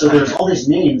 Yeah, so there's all these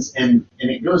names, and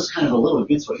it goes kind of a little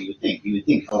against what you would think. You would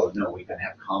think, oh, no, we can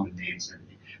have common names and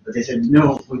everything. But they said,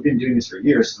 no, we've been doing this for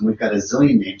years, and we've got a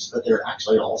zillion names, but they're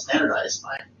actually all standardized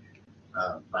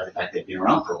by the fact they've been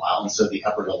around for a while, and so the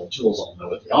upper level tools all know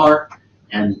what they are,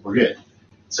 and we're good.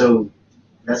 So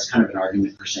that's kind of an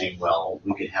argument for saying, well,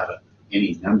 we could have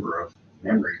any number of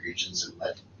memory regions and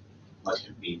let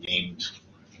it be named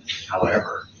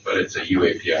however. But it's a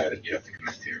UAPI that you have to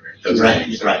connect to,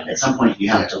 right? Right. At some point, you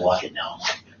have to lock it down.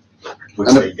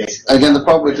 Again, the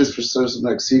problem with this for something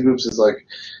like C groups is like,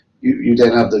 you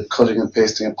then have the cutting and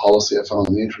pasting a policy I found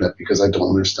on the internet, because I don't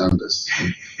understand this.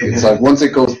 It's like once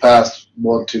it goes past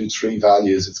 1, 2, 3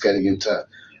 values, it's getting into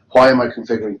why am I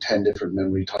configuring 10 different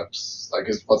memory types? Like,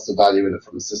 what's the value in it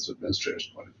from a system administrator's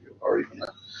point of view, or even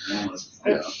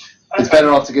it's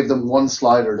better off to give them one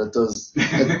slider that does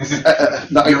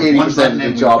 80% of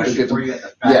the job, and give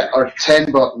them, or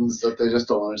 10 buttons that they just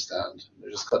don't understand.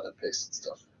 They're just cutting and pasting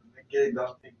stuff. Again,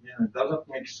 it doesn't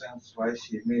make sense why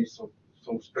CMA is so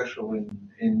special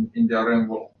in the RM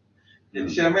world. In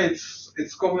CMA,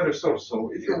 it's common resource,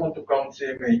 so if you want to count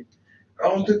CMA,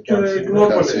 count it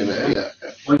globally.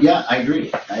 Well, yeah, I agree.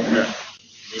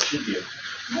 It should be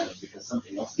because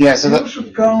something else. Yeah, so you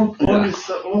should count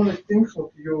only things that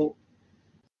you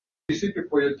specific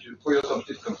for your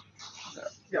subsystem.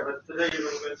 Yeah, but today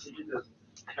university doesn't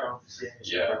count CMA.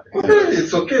 Yeah. Okay,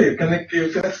 it's okay. You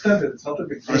can extend it. It's not a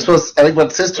big deal. I think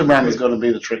what system RAM is going to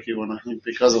be the tricky one. I think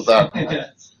because of that,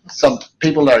 some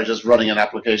people that are just running an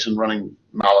application, running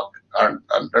malloc,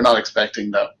 they're not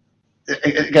expecting that.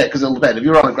 Again, because it'll depend. If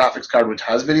you're on a graphics card which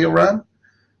has video RAM,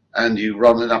 and you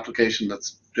run an application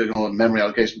that's doing all memory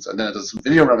allocations, and then it does some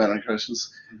video RAM allocations,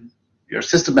 your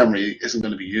system memory isn't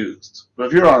going to be used. But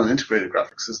if you're on an integrated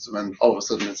graphics system, and all of a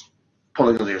sudden it's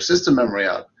pulling all your system memory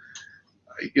out,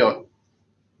 do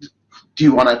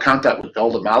you want to count that with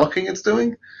all the mallocing it's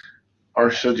doing? Or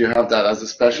should you have that as a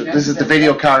special? This is the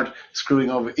video card screwing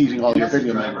over, eating all your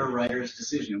video memory. That's the driver writer's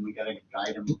decision. We got to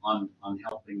guide them on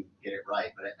helping get it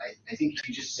right. But I think if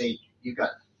you just say you've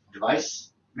got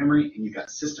device memory and you've got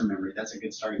system memory, that's a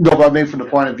good starting point. No, but I mean from the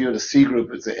point of view of the C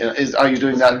group, are you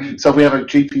doing that? So if we have a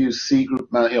GPU C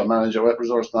group manager, web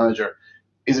resource manager,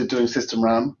 is it doing system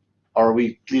RAM? Or are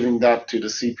we leaving that to the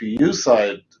CPU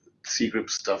side C group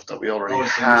stuff that we already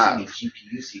have? A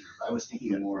GPU C group. I was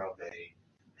thinking more of a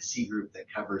C group that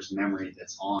covers memory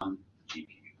that's on the GPU.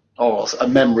 Oh, so a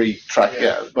memory track,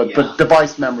 but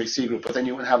device memory C group, but then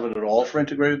you wouldn't have it at all for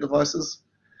integrated devices?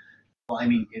 Well, I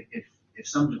mean, if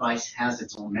some device has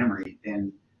its own memory,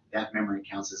 then that memory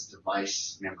counts as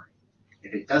device memory.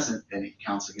 If it doesn't, then it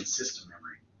counts against system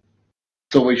memory.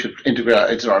 So we should integrate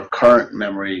it into our current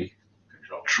memory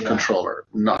controller,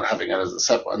 not having it as a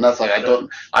separate one. And that's like,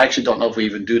 I actually don't know if we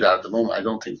even do that at the moment. I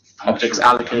don't think objects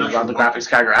allocated around the graphics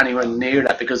card are anywhere near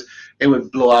that, because it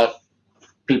would blow out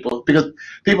people. Because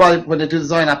people, when they do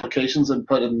design applications and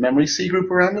put a memory C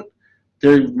group around it,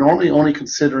 they're normally only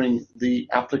considering the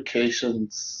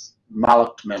application's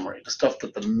malloc memory, the stuff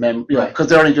that because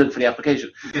they're only doing it for the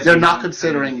application. They're not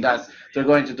considering that they're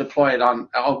going to deploy it on,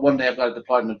 one day I've got to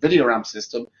deploy it on a video RAM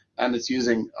system, and it's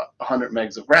using 100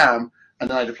 megs of RAM, and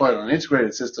then I deploy it on an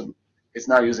integrated system, it's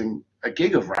now using a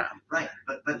gig of RAM. Right,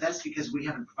 but that's because we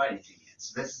haven't provided anything yet.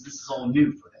 So this is all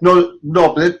new for them.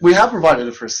 No, but we have provided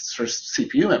it for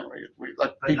CPU memory.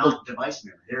 But not device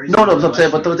memory. No, I'm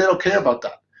saying, but they don't care about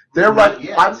that. They're right.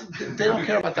 They don't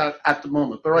care about that at the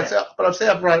moment. But I say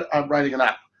I'm writing an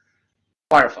app,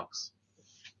 Firefox,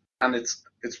 and it's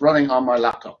running on my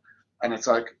laptop, and it's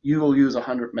like, you will use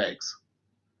 100 megs.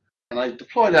 And I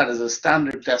deploy that as a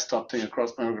standard desktop thing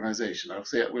across my organization. I'll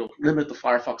say we'll limit the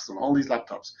Firefox on all these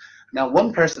laptops. Now,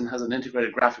 one person has an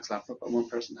integrated graphics laptop and one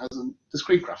person has a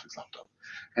discrete graphics laptop.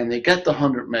 And they get the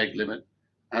 100 meg limit.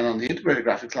 And on the integrated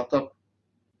graphics laptop,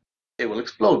 it will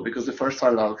explode, because the first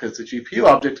time it allocates a GPU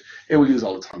object, it will use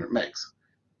all its 100 megs.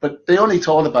 But they only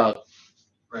thought about.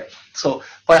 Right. So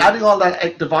by adding all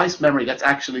that device memory that's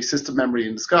actually system memory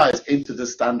in disguise into the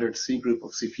standard C group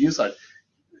of CPU side,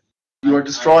 you are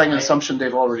destroying an assumption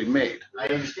they've already made. I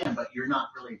understand, but you're not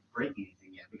really breaking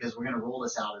anything yet, because we're going to roll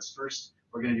this out as first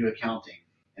we're going to do accounting,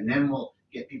 and then we'll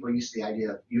get people used to the idea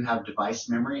of you have device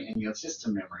memory and you have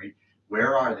system memory.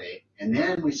 Where are they? And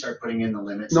then we start putting in the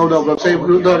limits. No, I'm saying,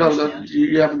 no.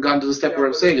 You haven't gone to the step where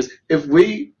I'm saying is, if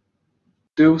we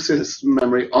do system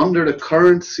memory under the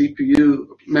current CPU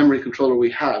memory controller we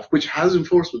have, which has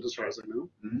enforcement as far as I know,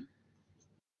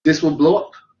 this will blow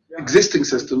up. Existing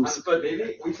systems. But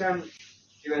maybe we can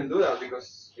even do that,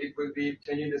 because it would be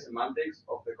changing the semantics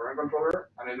of the current controller,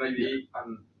 and it might be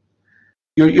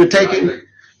you're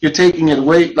taking it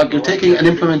away, like you're taking an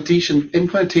implementation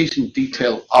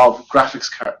detail of graphics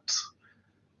cards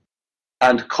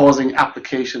and causing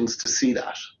applications to see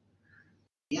that.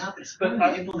 Yeah, but it's not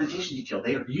an implementation detail.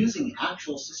 They are using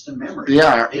actual system memory. They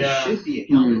are. They should be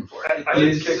accounted for.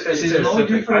 It's no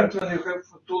different when you have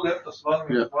two laptops, one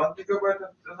with 1 gigabyte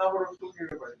and another of 2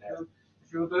 gigabytes.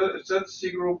 If you set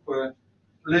C group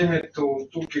limit to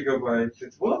 2 gigabytes,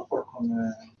 it won't work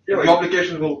on. The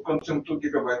application will consume 2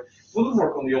 gigabytes. It wouldn't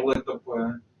work on your laptop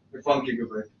with 1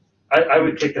 gigabyte. I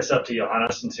would kick this up to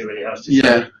Johannes and see what he has to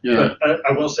say. Yeah. But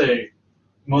I will say,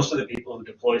 most of the people who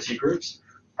deploy C groups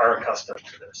are accustomed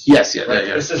to this. Yes,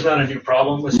 This is not a new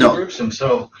problem with C groups, and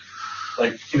so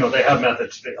Like, they have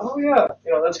methods to be, oh yeah,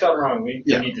 that's gone wrong. We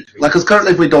need to tweak. Like, because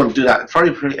currently if we don't do that, it's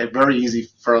very easy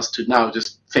for us to now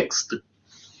just fix the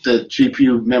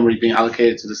GPU memory being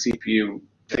allocated to the CPU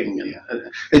thing.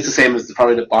 And it's the same as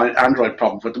probably the Android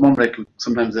problem. But at the moment,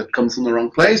 sometimes it comes from the wrong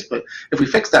place. But if we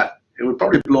fix that, it would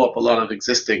probably blow up a lot of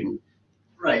existing.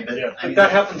 Right, but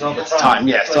that happens all the time.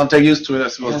 So if they're used to it, I It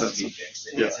suppose has that's. to be fixed.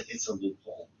 It's a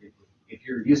loophole. If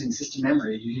you're using system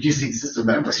memory, you're using system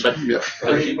memory. Sometimes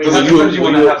you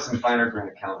want to have some finer grained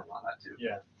accounting on that too.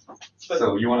 Yeah.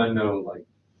 So you want to know, like,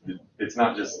 it's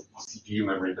not just CPU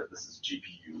memory, but this is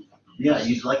GPU. Yeah,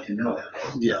 you'd like to know that.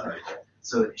 Yeah. Right.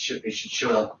 So it should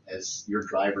show up as your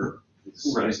driver.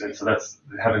 Right. And so that's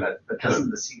having that. But doesn't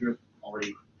the C group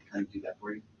already kind of do that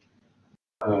for you?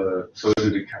 So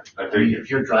if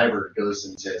your driver goes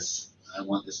and says, "I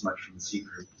want this much from the C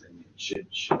group," then it should.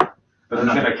 But it's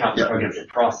going to count against the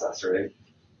process, right?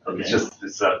 Okay.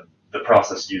 It's that the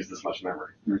process used this much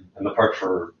memory, and the part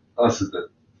for us is that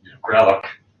Gralloc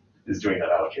is doing that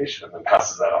allocation and then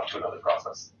passes that off to another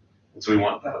process. And so we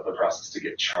want that other process to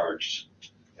get charged,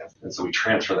 and so we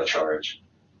transfer the charge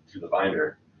to the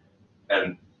binder,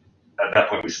 and at that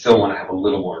point we still want to have a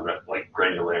little more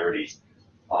granularity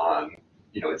on.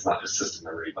 It's not just system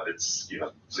memory, but it's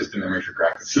system memory for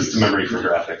graphics. System memory for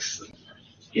graphics.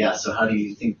 Yeah. So how do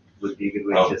you think would be a good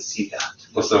way to see that?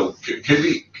 Well, so could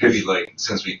we like,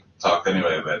 since we talked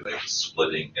anyway about like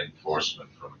splitting enforcement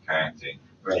from accounting,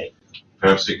 right?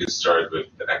 Perhaps we could start with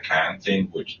accounting,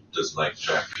 which does like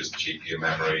track just GPU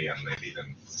memory and maybe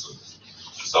then some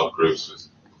subgroups with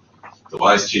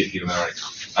device GPU memory,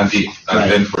 and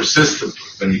then for system,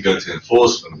 when we go to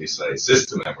enforcement, we say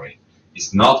system memory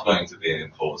is not going to be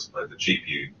enforced by the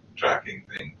GPU tracking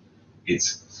thing.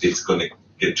 It's going to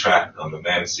get tracked on the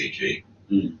MEMCG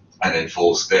and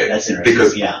enforced there. That's interesting.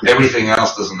 Because everything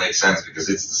else doesn't make sense because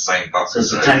it's the same bucket. So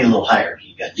it's a tiny little hierarchy.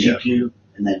 You got GPU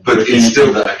and then. But it's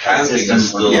still the accounting is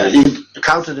still. Yeah, you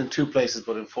counted in two places,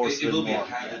 but enforced it will in be more.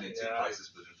 accounted in two places,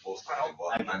 but enforced in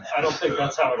one. I don't think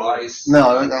that's how it works.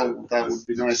 No, that would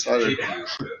be nice.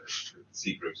 The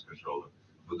C groups controller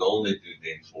would only do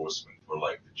the enforcement for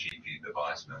like the GPU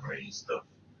device memory stuff.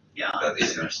 Yeah, that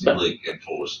isn't really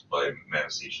enforced by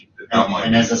MEMCG.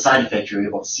 And as a side effect, you're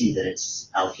able to see that it's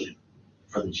allocated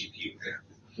for the GPU. Yeah.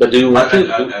 But do you want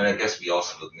and I guess we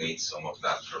also would need some of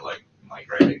that for like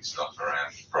migrating stuff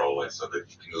around probably so that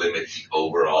you can limit the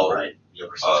overall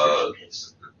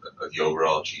the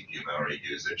overall GPU memory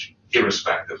usage,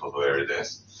 irrespective of where it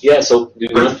is. Yeah, so do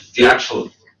you want the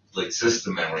actual like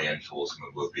system memory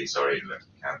enforcement would be like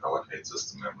can't allocate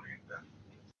system memory and then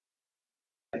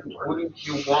wouldn't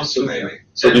you want to maybe.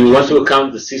 So do you want to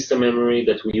account the system memory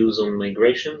that we use on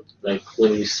migration, like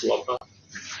when we swap up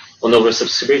on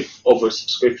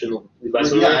oversubscription of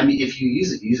device memory? Yeah, I mean, if you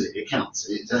use it, it counts.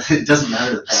 It doesn't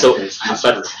matter the fact So, that it's just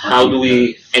but how do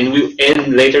we and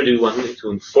later do you want me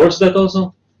to enforce that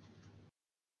also?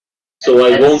 So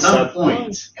I won't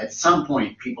at some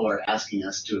point, people are asking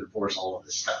us to enforce all of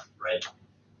this stuff, right?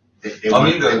 The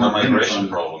migration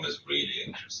problem is really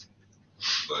interesting.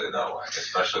 Put it that way,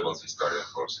 especially once we start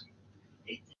enforcing.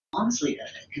 Honestly,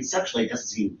 conceptually, it doesn't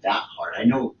seem that hard. I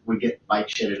know we get bike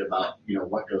shitted about,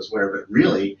 what goes where, but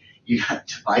really, you got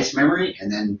device memory,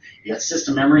 and then you got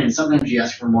system memory, and sometimes you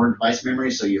ask for more device memory,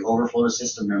 so you overflow to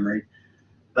system memory.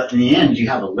 But in the end, you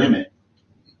have a limit.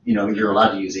 You're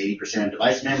allowed to use 80% of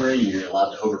device memory, and you're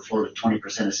allowed to overflow to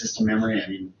 20% of system memory. I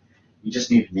mean, you just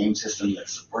need a name system that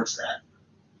supports that.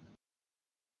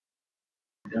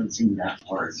 It doesn't seem that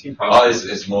hard.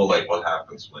 It's more like what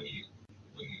happens when you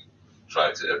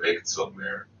try to evict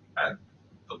somewhere and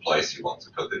the place you want to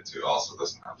put it to also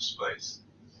doesn't have space.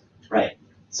 Right.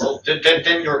 So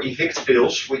then your evict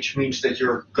fails, which means that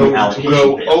you're going to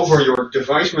go over your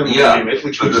device memory limit,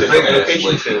 which means that your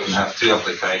allocation fails. You can have two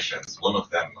applications. One of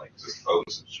them just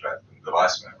oversubscribe the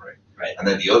device memory, right? And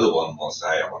then the other one will say,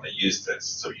 I want to use this,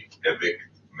 so you evict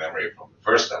memory from the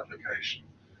first application.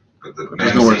 But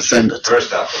there's nowhere to send it.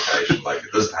 First application,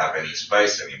 it doesn't have any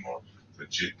space anymore.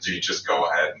 But you just go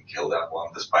ahead and kill that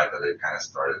one, despite that it kind of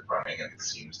started running and it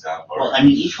seems to have. Well, I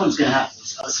mean, each one's going to have.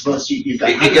 I suppose you've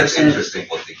got. It gets interesting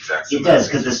what the exact. It does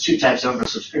because there's two types of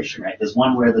oversubscription, right? There's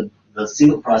one where the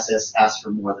single process asks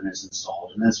for more than is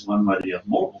installed, and there's one where you have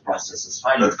multiple processes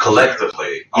fighting. But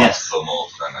collectively, yes. For more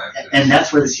than and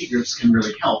that's where the C groups can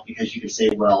really help because you can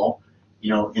say, well,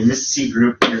 in this C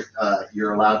group,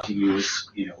 you're allowed to use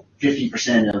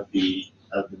 50% of the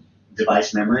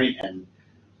device memory and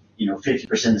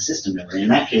 50% of system memory. In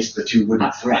that case, the two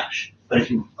wouldn't thrash. But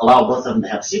if you allow both of them to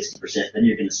have 60%, then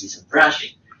you're going to see some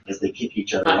thrashing as they kick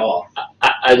each other off.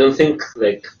 I don't think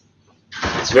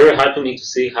it's very hard for me to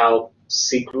see how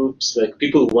C groups, like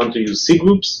people who want to use C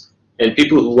groups and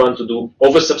people who want to do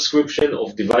oversubscription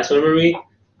of device memory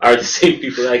are the same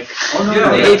people. Like,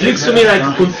 it looks to me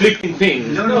like conflicting things.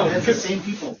 No, that's the same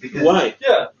people. Because Why?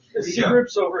 Yeah. The C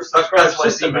groups over subscribe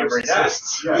system memory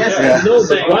exists. Yes, no,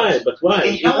 but why? But why?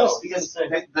 It helps because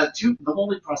the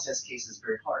multi-process case is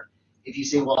very hard. If you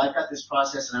say, well, I've got this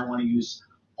process and I want to use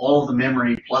all of the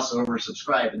memory plus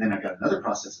oversubscribe, and then I've got another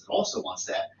process that also wants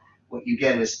that, what you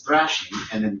get is thrashing,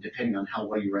 and then depending on how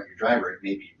well you write your driver, it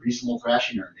may be reasonable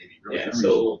thrashing or it may be really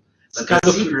unreasonable. But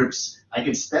the C groups, I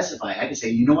can specify, I can say,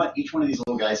 you know what, each one of these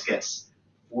little guys gets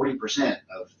 40%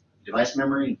 of device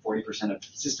memory and 40% of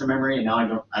system memory, and now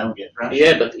I don't get thrashing.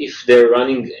 Yeah, but if they're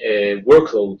running a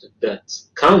workload that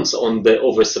counts on the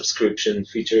oversubscription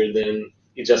feature, then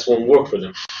it just won't work for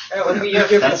them.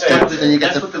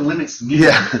 That's what the limits mean.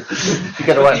 Yeah. You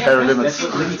gotta write higher limits.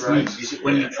 That's what limits mean. You see,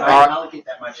 when you try to allocate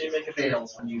that much, it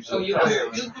fails when you. So you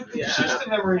put the system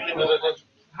memory in a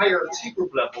higher C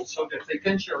group level so that they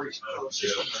can share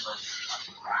system memory.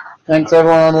 Thanks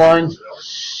everyone online.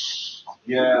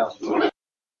 Yeah.